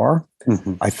beings we are.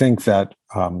 I think that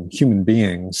human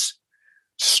beings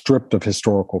stripped of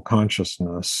historical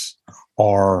consciousness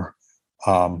are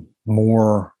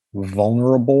more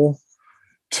vulnerable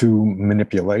to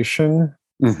manipulation.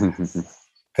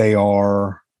 They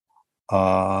are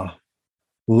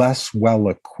less well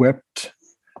equipped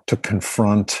to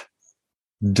confront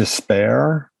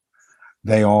despair.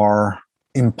 They are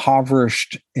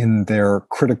impoverished in their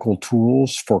critical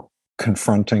tools for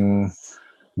confronting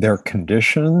their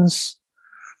conditions,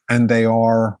 and they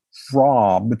are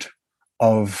robbed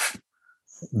of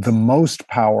the most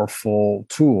powerful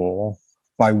tool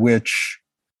by which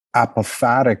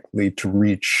apophatically to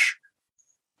reach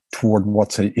toward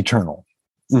what's eternal.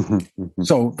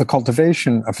 So the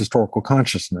cultivation of historical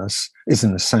consciousness is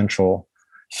an essential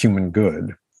human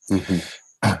good.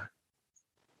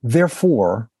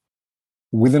 Therefore,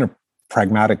 within a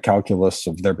pragmatic calculus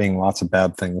of there being lots of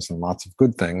bad things and lots of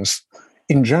good things,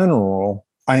 in general,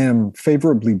 I am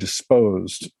favorably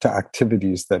disposed to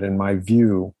activities that, in my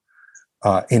view,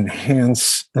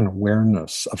 enhance an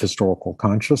awareness of historical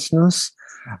consciousness,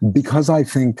 because I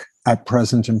think at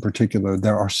present in particular,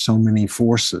 there are so many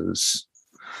forces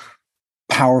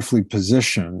powerfully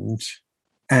positioned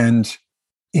and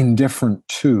indifferent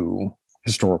to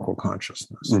historical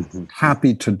consciousness,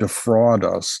 happy to defraud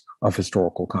us of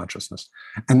historical consciousness.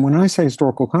 And when I say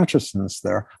historical consciousness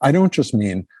there, I don't just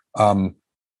mean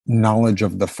knowledge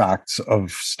of the facts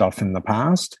of stuff in the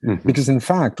past, because in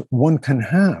fact, one can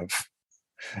have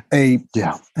an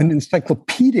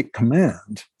encyclopedic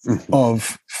command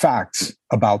of facts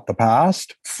about the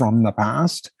past, from the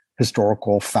past,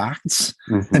 historical facts,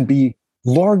 and be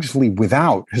largely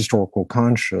without historical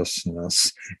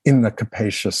consciousness in the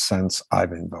capacious sense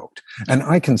I've invoked. And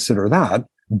I consider that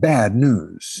bad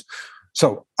news.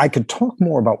 So I could talk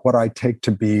more about what I take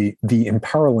to be the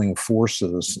imperiling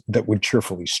forces that would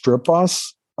cheerfully strip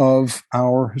us of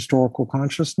our historical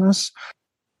consciousness.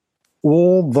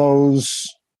 All those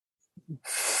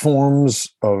forms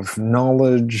of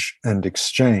knowledge and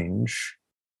exchange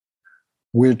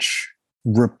which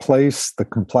replace the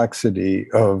complexity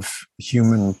of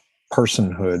human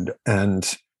personhood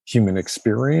and human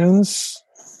experience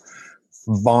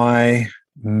by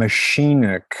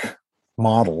machinic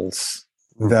models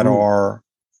that are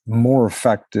more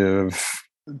effective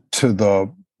to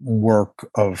the work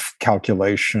of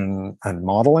calculation and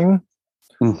modeling.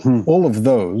 All of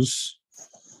those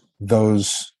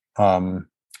kind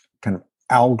of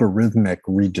algorithmic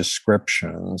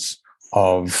redescriptions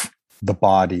of the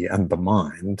body and the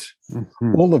mind,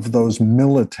 all of those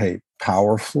militate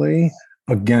powerfully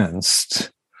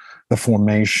against the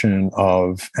formation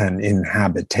of an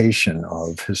inhabitation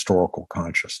of historical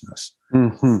consciousness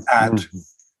at,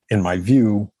 in my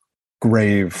view,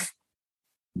 grave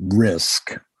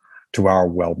risk to our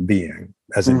well-being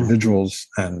as individuals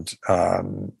and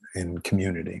in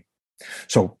community.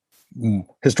 So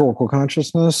historical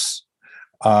consciousness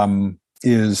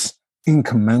is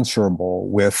incommensurable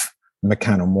with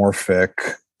mechanomorphic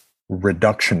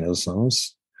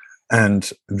reductionisms,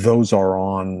 and those are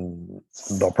on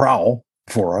the prowl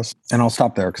for us. And I'll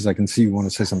stop there because I can see you want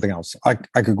to say something else. I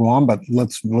could go on, but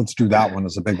let's do that one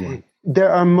as a big one.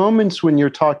 There are moments when you're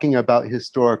talking about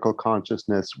historical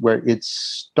consciousness where it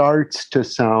starts to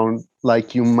sound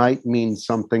like you might mean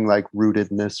something like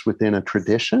rootedness within a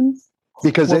tradition.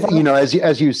 Because,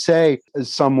 as you say,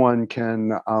 someone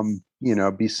can,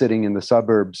 be sitting in the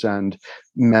suburbs and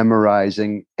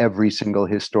memorizing every single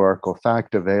historical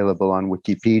fact available on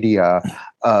Wikipedia,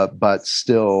 but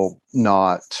still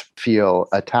not feel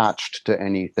attached to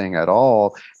anything at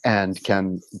all, and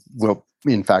will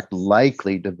in fact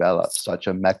likely develop such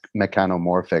a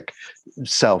mechanomorphic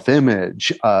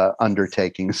self-image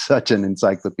undertaking such an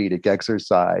encyclopedic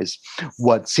exercise.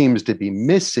 What seems to be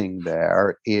missing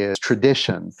there is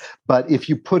tradition. But if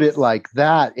you put it like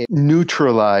that, it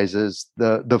neutralizes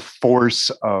the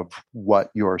force of what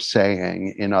you're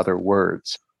saying, in other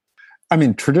words. I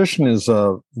mean, tradition is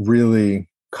a really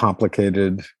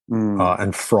complicated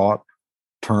and fraught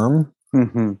term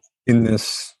in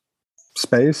this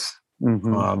space.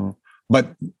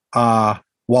 But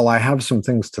while I have some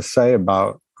things to say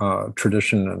about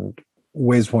tradition and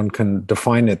ways one can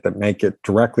define it that make it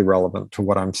directly relevant to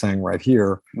what I'm saying right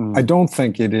here, I don't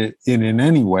think it in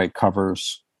any way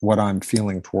covers what I'm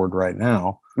feeling toward right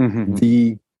now.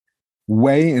 The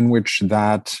way in which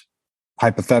that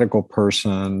hypothetical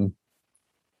person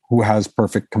who has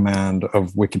perfect command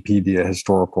of Wikipedia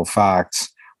historical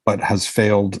facts but has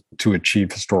failed to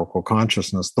achieve historical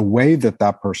consciousness, the way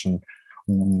that person,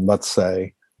 let's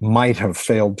say, might have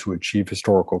failed to achieve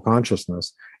historical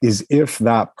consciousness is if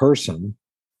that person,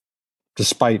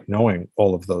 despite knowing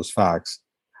all of those facts,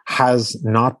 has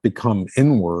not become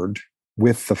inward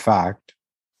with the fact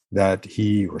that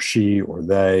he or she or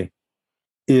they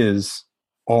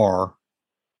are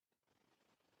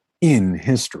in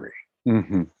history.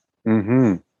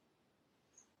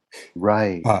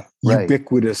 Right.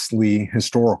 Ubiquitously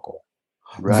historical.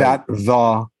 Right. That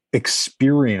the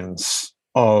experience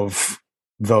of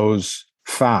those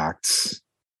facts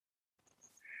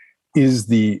is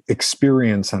the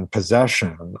experience and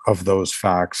possession of those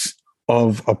facts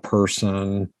of a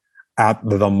person at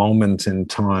the moment in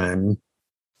time,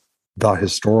 the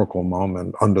historical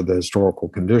moment under the historical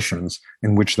conditions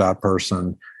in which that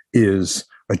person is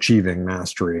achieving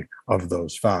mastery of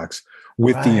those facts,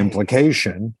 with the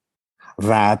implication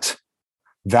that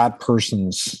that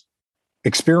person's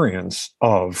experience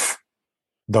of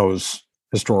those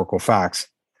historical facts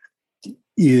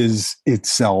is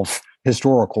itself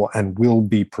historical and will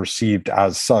be perceived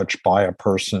as such by a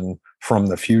person from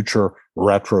the future,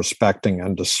 retrospecting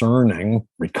and discerning,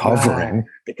 recovering,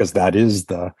 because that is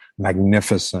the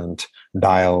magnificent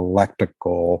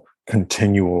dialectical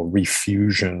continual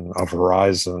refusion of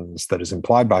horizons that is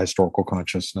implied by historical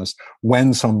consciousness.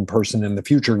 When some person in the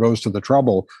future goes to the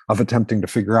trouble of attempting to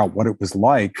figure out what it was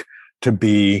like to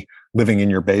be living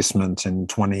in your basement in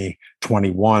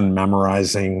 2021,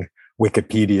 memorizing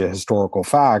Wikipedia historical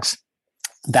facts,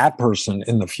 that person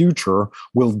in the future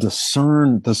will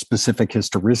discern the specific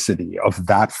historicity of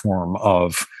that form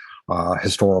of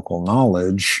historical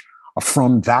knowledge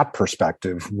from that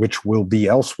perspective, which will be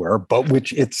elsewhere, but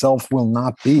which itself will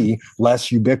not be less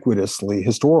ubiquitously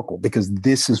historical, because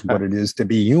this is what it is to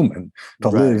be human, to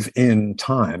live in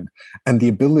time. And the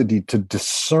ability to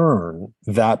discern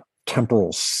that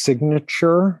temporal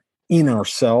signature in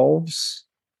ourselves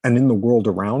and in the world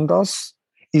around us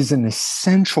is an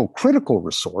essential critical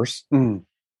resource.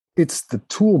 It's the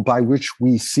tool by which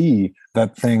we see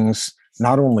that things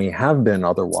not only have been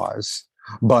otherwise,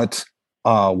 but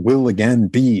will again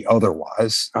be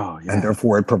otherwise. And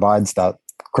therefore it provides that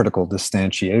critical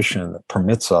distantiation that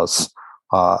permits us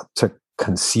to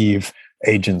conceive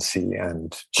agency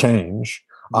and change.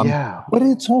 But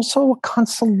it's also a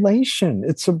consolation.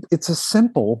 It's a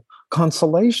simple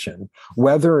consolation,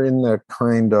 whether in the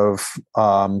kind of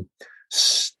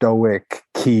stoic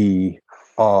key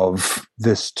of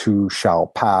this too shall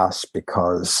pass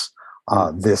because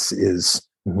this is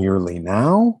merely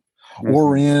now,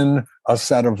 or in a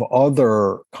set of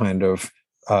other kind of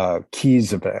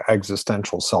keys of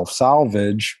existential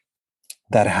self-salvage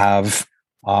that have,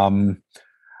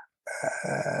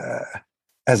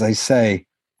 as I say,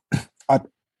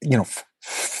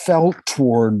 felt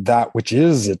toward that which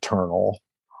is eternal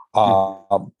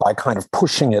by kind of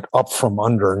pushing it up from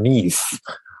underneath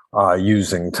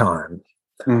using time.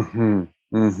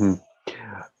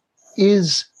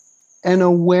 Is an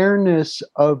awareness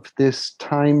of this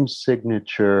time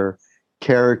signature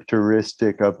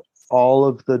characteristic of all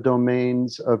of the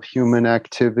domains of human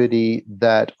activity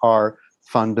that are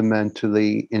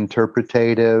fundamentally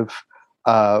interpretative,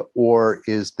 or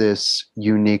is this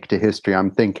unique to history?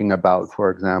 I'm thinking about, for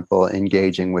example,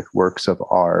 engaging with works of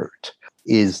art.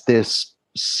 Is this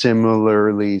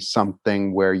similarly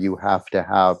something where you have to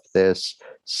have this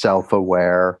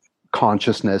self-aware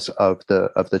consciousness of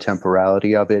the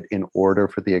temporality of it in order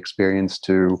for the experience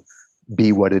to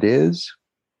be what it is?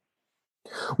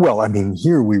 Well, I mean,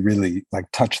 here we really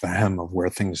like touch the hem of where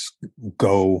things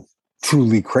go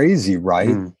truly crazy, right?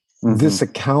 Mm-hmm. This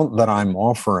account that I'm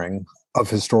offering of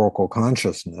historical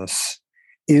consciousness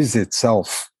is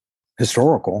itself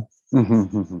historical.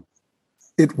 Mm-hmm.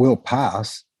 It will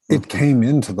pass. It came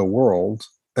into the world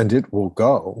and it will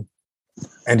go.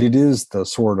 And it is the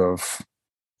sort of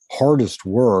hardest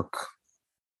work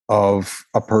of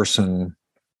a person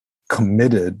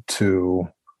committed to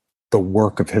the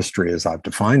work of history as I've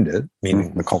defined it,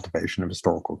 meaning the cultivation of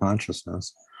historical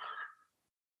consciousness,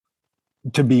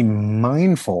 to be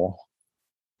mindful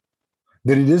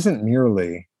that it isn't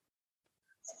merely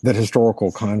that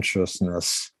historical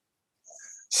consciousness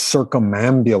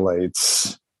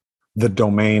circumambulates the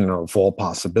domain of all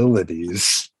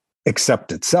possibilities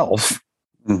except itself,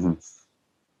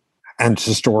 and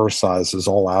historicizes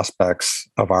all aspects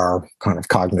of our kind of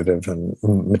cognitive and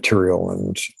material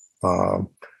and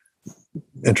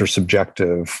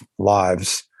intersubjective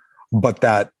lives, but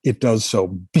that it does so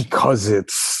because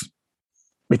it's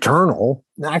eternal.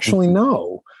 Actually,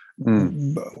 no.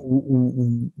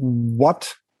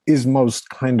 What is most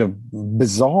kind of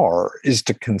bizarre is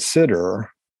to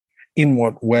consider in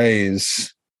what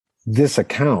ways this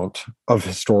account of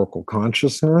historical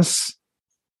consciousness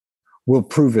will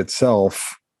prove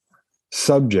itself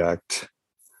subject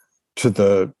to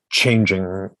the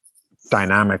changing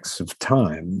dynamics of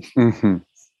time.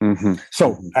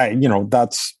 So,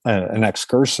 that's an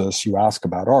excursus. You ask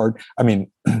about art. I mean,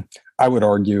 I would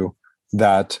argue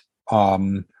that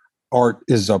art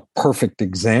is a perfect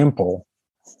example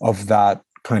of that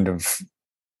kind of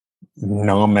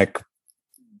gnomic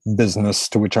business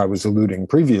to which I was alluding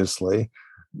previously,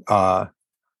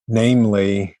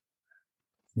 namely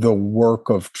the work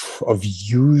of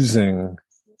using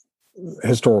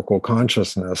historical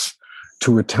consciousness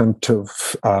to attempt to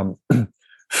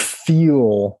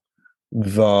feel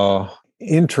the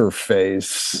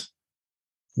interface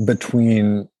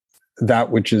between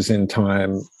that which is in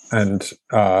time and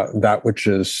that which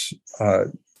is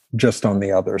just on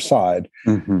the other side.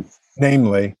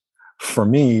 Namely, for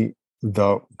me,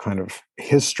 the kind of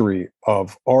history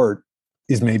of art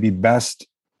is maybe best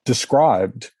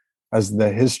described as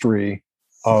the history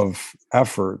of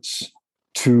efforts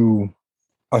to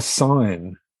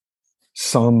assign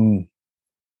some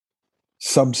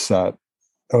subset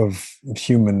of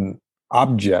human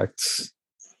objects,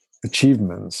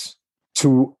 achievements,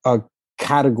 to a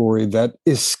category that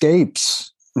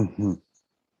escapes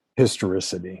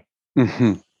historicity.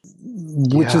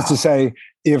 Which is to say,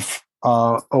 if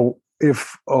a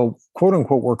quote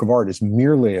unquote work of art is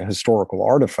merely a historical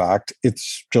artifact,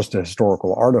 it's just a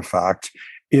historical artifact.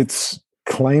 Its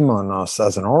claim on us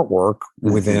as an artwork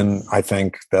within, I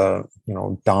think, the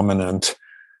dominant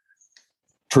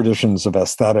traditions of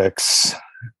aesthetics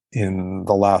in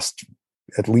the last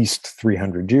at least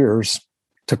 300 years,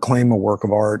 to claim a work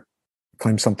of art,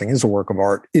 claim something is a work of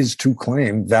art, is to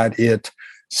claim that it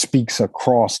speaks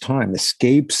across time,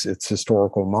 escapes its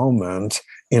historical moment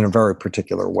in a very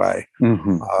particular way,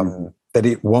 that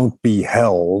it won't be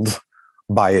held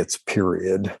by its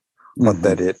period, but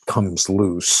that it comes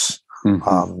loose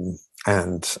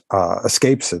and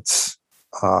escapes its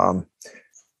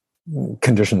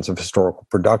conditions of historical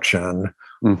production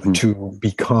to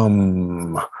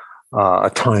become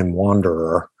a time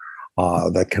wanderer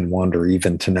that can wander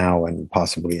even to now and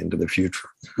possibly into the future.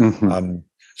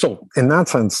 So in that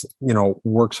sense,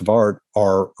 works of art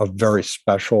are a very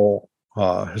special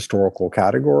historical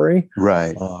category.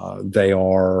 Right. They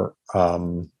are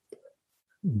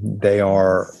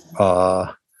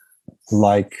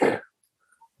like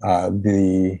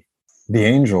the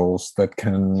angels that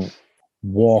can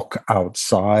walk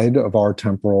outside of our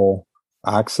temporal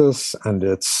axis and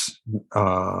its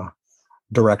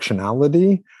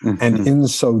directionality, and in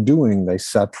so doing, they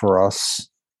set for us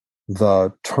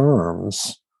the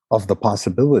terms of the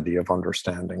possibility of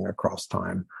understanding across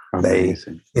time.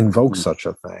 Amazing. They invoke such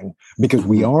a thing because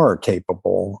we are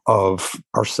capable of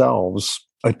ourselves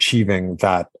achieving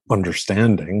that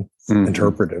understanding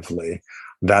interpretively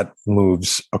that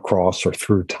moves across or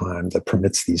through time, that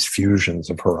permits these fusions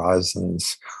of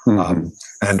horizons. And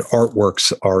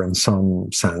artworks are, in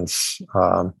some sense,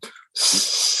 a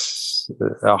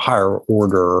higher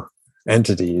order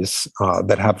entities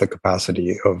that have the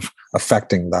capacity of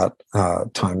affecting that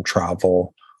time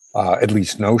travel, at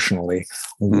least notionally,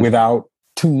 without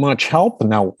too much help.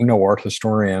 Now, no art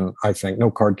historian, I think, no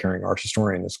card-carrying art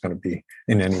historian is going to be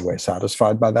in any way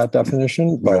satisfied by that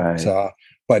definition.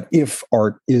 But if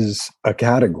art is a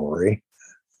category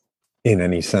in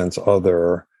any sense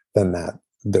other than that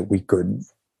we could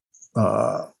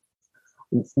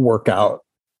work out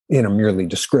in a merely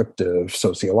descriptive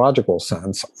sociological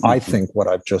sense, I think what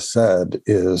I've just said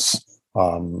is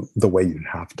the way you'd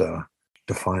have to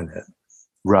define it.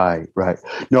 Right.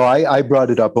 No, I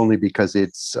brought it up only because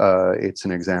it's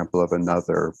an example of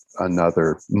another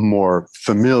more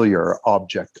familiar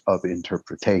object of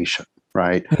interpretation,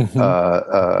 right?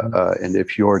 And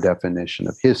if your definition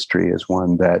of history is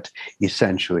one that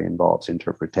essentially involves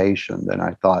interpretation, then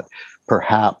I thought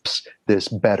perhaps this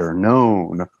better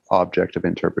known object of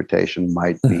interpretation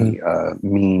might be a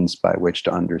means by which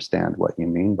to understand what you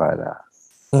mean by that.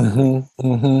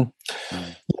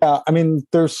 Yeah, I mean,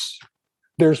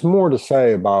 there's more to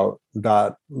say about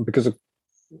that, because it,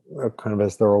 kind of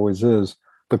as there always is,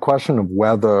 the question of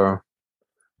whether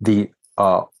the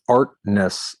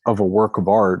artness of a work of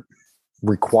art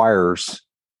requires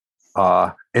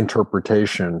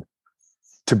interpretation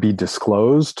to be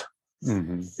disclosed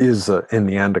is, in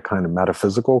the end, a kind of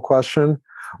metaphysical question,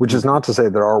 which is not to say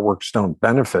that artworks don't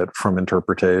benefit from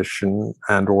interpretation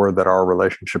and or that our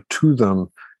relationship to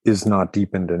them is not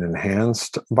deepened and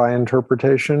enhanced by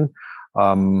interpretation.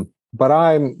 But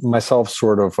I'm myself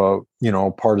sort of a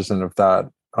partisan of that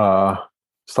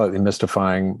slightly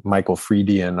mystifying Michael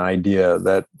Friedian idea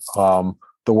that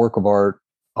the work of art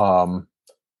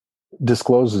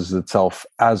discloses itself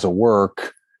as a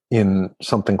work in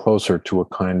something closer to a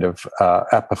kind of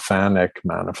epiphanic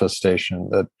manifestation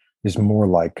that is more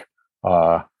like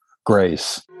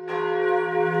grace.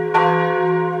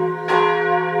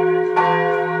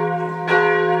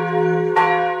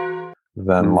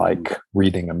 Than like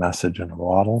reading a message in a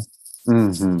bottle.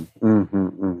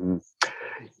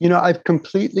 I've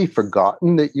completely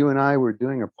forgotten that you and I were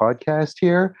doing a podcast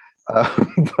here,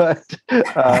 but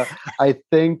I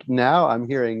think now I'm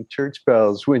hearing church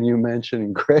bells when you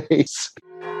mention grace.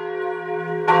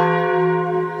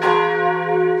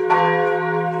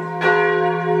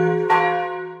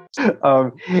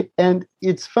 And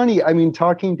it's funny, I mean,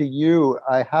 talking to you,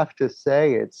 I have to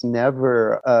say it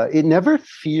never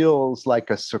feels like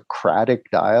a Socratic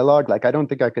dialogue. Like, I don't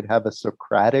think I could have a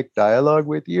Socratic dialogue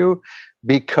with you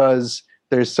because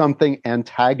there's something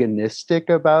antagonistic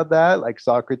about that. Like,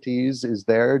 Socrates is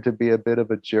there to be a bit of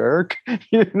a jerk,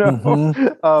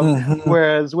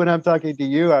 whereas when I'm talking to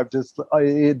you,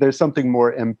 there's something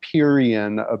more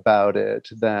Empyrean about it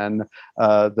than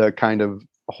the kind of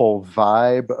whole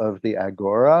vibe of the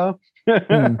Agora.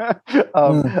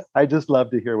 I just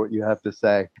love to hear what you have to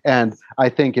say. And I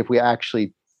think if we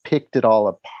actually picked it all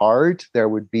apart, there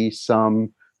would be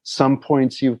some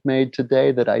points you've made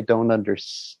today that I don't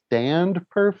understand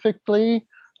perfectly,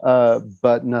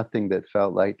 but nothing that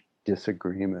felt like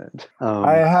disagreement.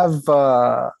 I have,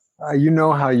 how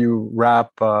you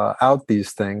wrap out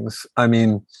these things. I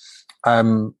mean,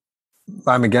 I'm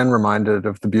again reminded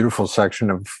of the beautiful section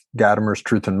of Gadamer's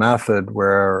Truth and Method,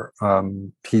 where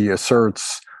he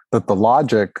asserts that the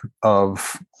logic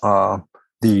of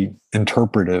the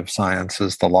interpretive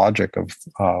sciences, the logic of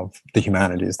the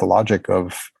humanities, the logic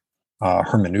of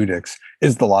hermeneutics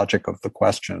is the logic of the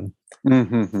question.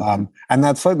 And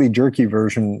that slightly jerky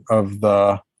version of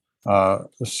the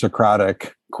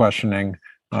Socratic questioning,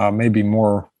 maybe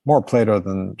more Plato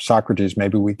than Socrates,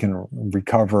 maybe we can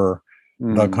recover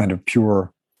the kind of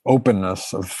pure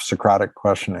openness of Socratic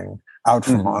questioning out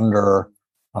from under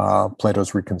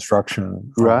Plato's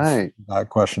reconstruction of that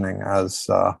questioning as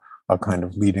a kind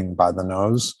of leading by the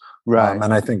nose.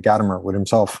 And I think Gadamer would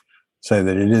himself say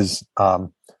that it is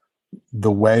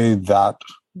the way that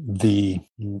the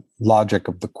logic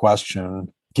of the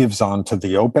question gives on to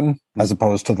the open as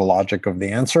opposed to the logic of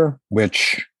the answer,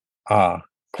 which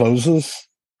closes,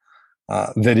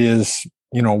 that is,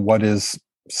 what is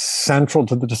central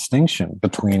to the distinction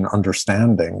between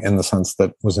understanding in the sense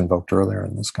that was invoked earlier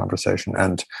in this conversation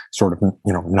and sort of,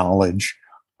 knowledge.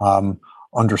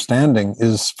 Understanding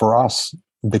is for us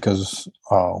because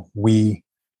we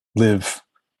live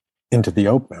into the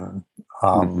open.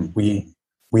 We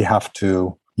have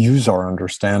to use our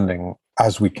understanding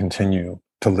as we continue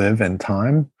to live in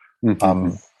time.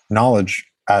 Knowledge,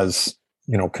 as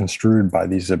construed by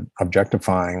these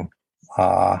objectifying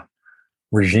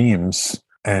regimes,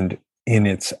 and in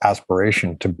its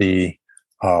aspiration to be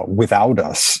without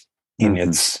us in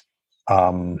its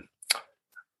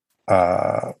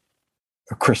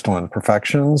crystalline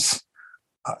perfections,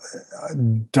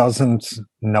 doesn't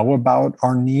know about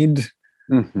our need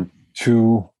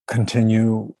to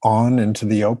continue on into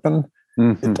the open.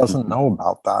 It doesn't know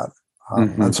about that.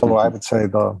 And so I would say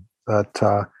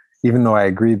that even though I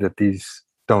agree that these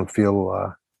don't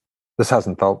feel, this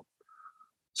hasn't felt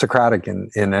Socratic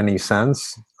in any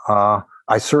sense,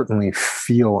 I certainly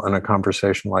feel in a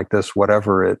conversation like this,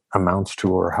 whatever it amounts to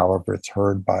or however it's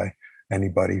heard by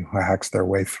anybody who hacks their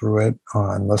way through it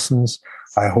and listens,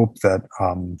 I hope that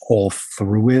all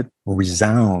through it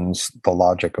resounds the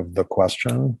logic of the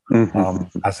question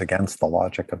as against the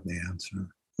logic of the answer.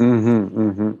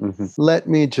 Let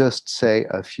me just say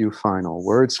a few final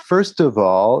words. First of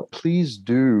all, please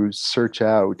do search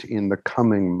out in the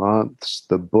coming months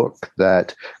the book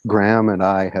that Graham and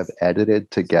I have edited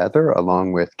together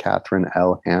along with Catherine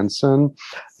L. Hansen,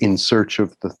 In Search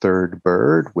of the Third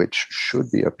Bird, which should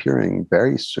be appearing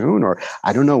very soon, or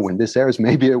I don't know when this airs,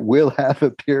 maybe it will have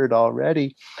appeared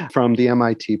already, from the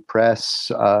MIT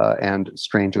Press and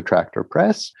Strange Attractor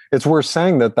Press. It's worth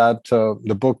saying that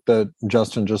the book that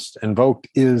Justin just invoked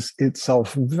is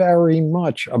itself very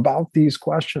much about these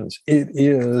questions. It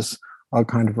is a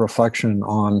kind of reflection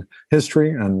on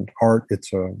history and art.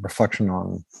 It's a reflection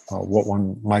on what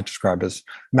one might describe as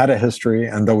meta-history.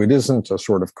 And though it isn't a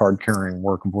sort of card-carrying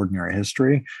work of ordinary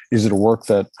history, is it a work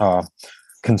that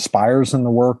conspires in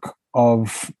the work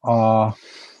of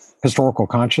historical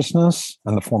consciousness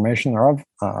and the formation thereof?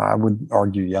 I would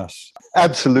argue yes.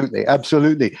 Absolutely.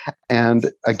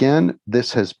 And again,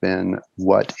 this has been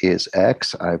What is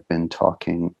X? I've been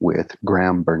talking with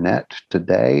Graham Burnett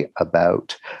today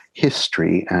about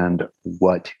history and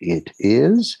what it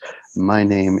is. My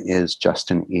name is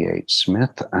Justin E.H.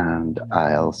 Smith, and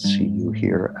I'll see you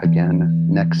here again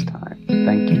next time.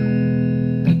 Thank you.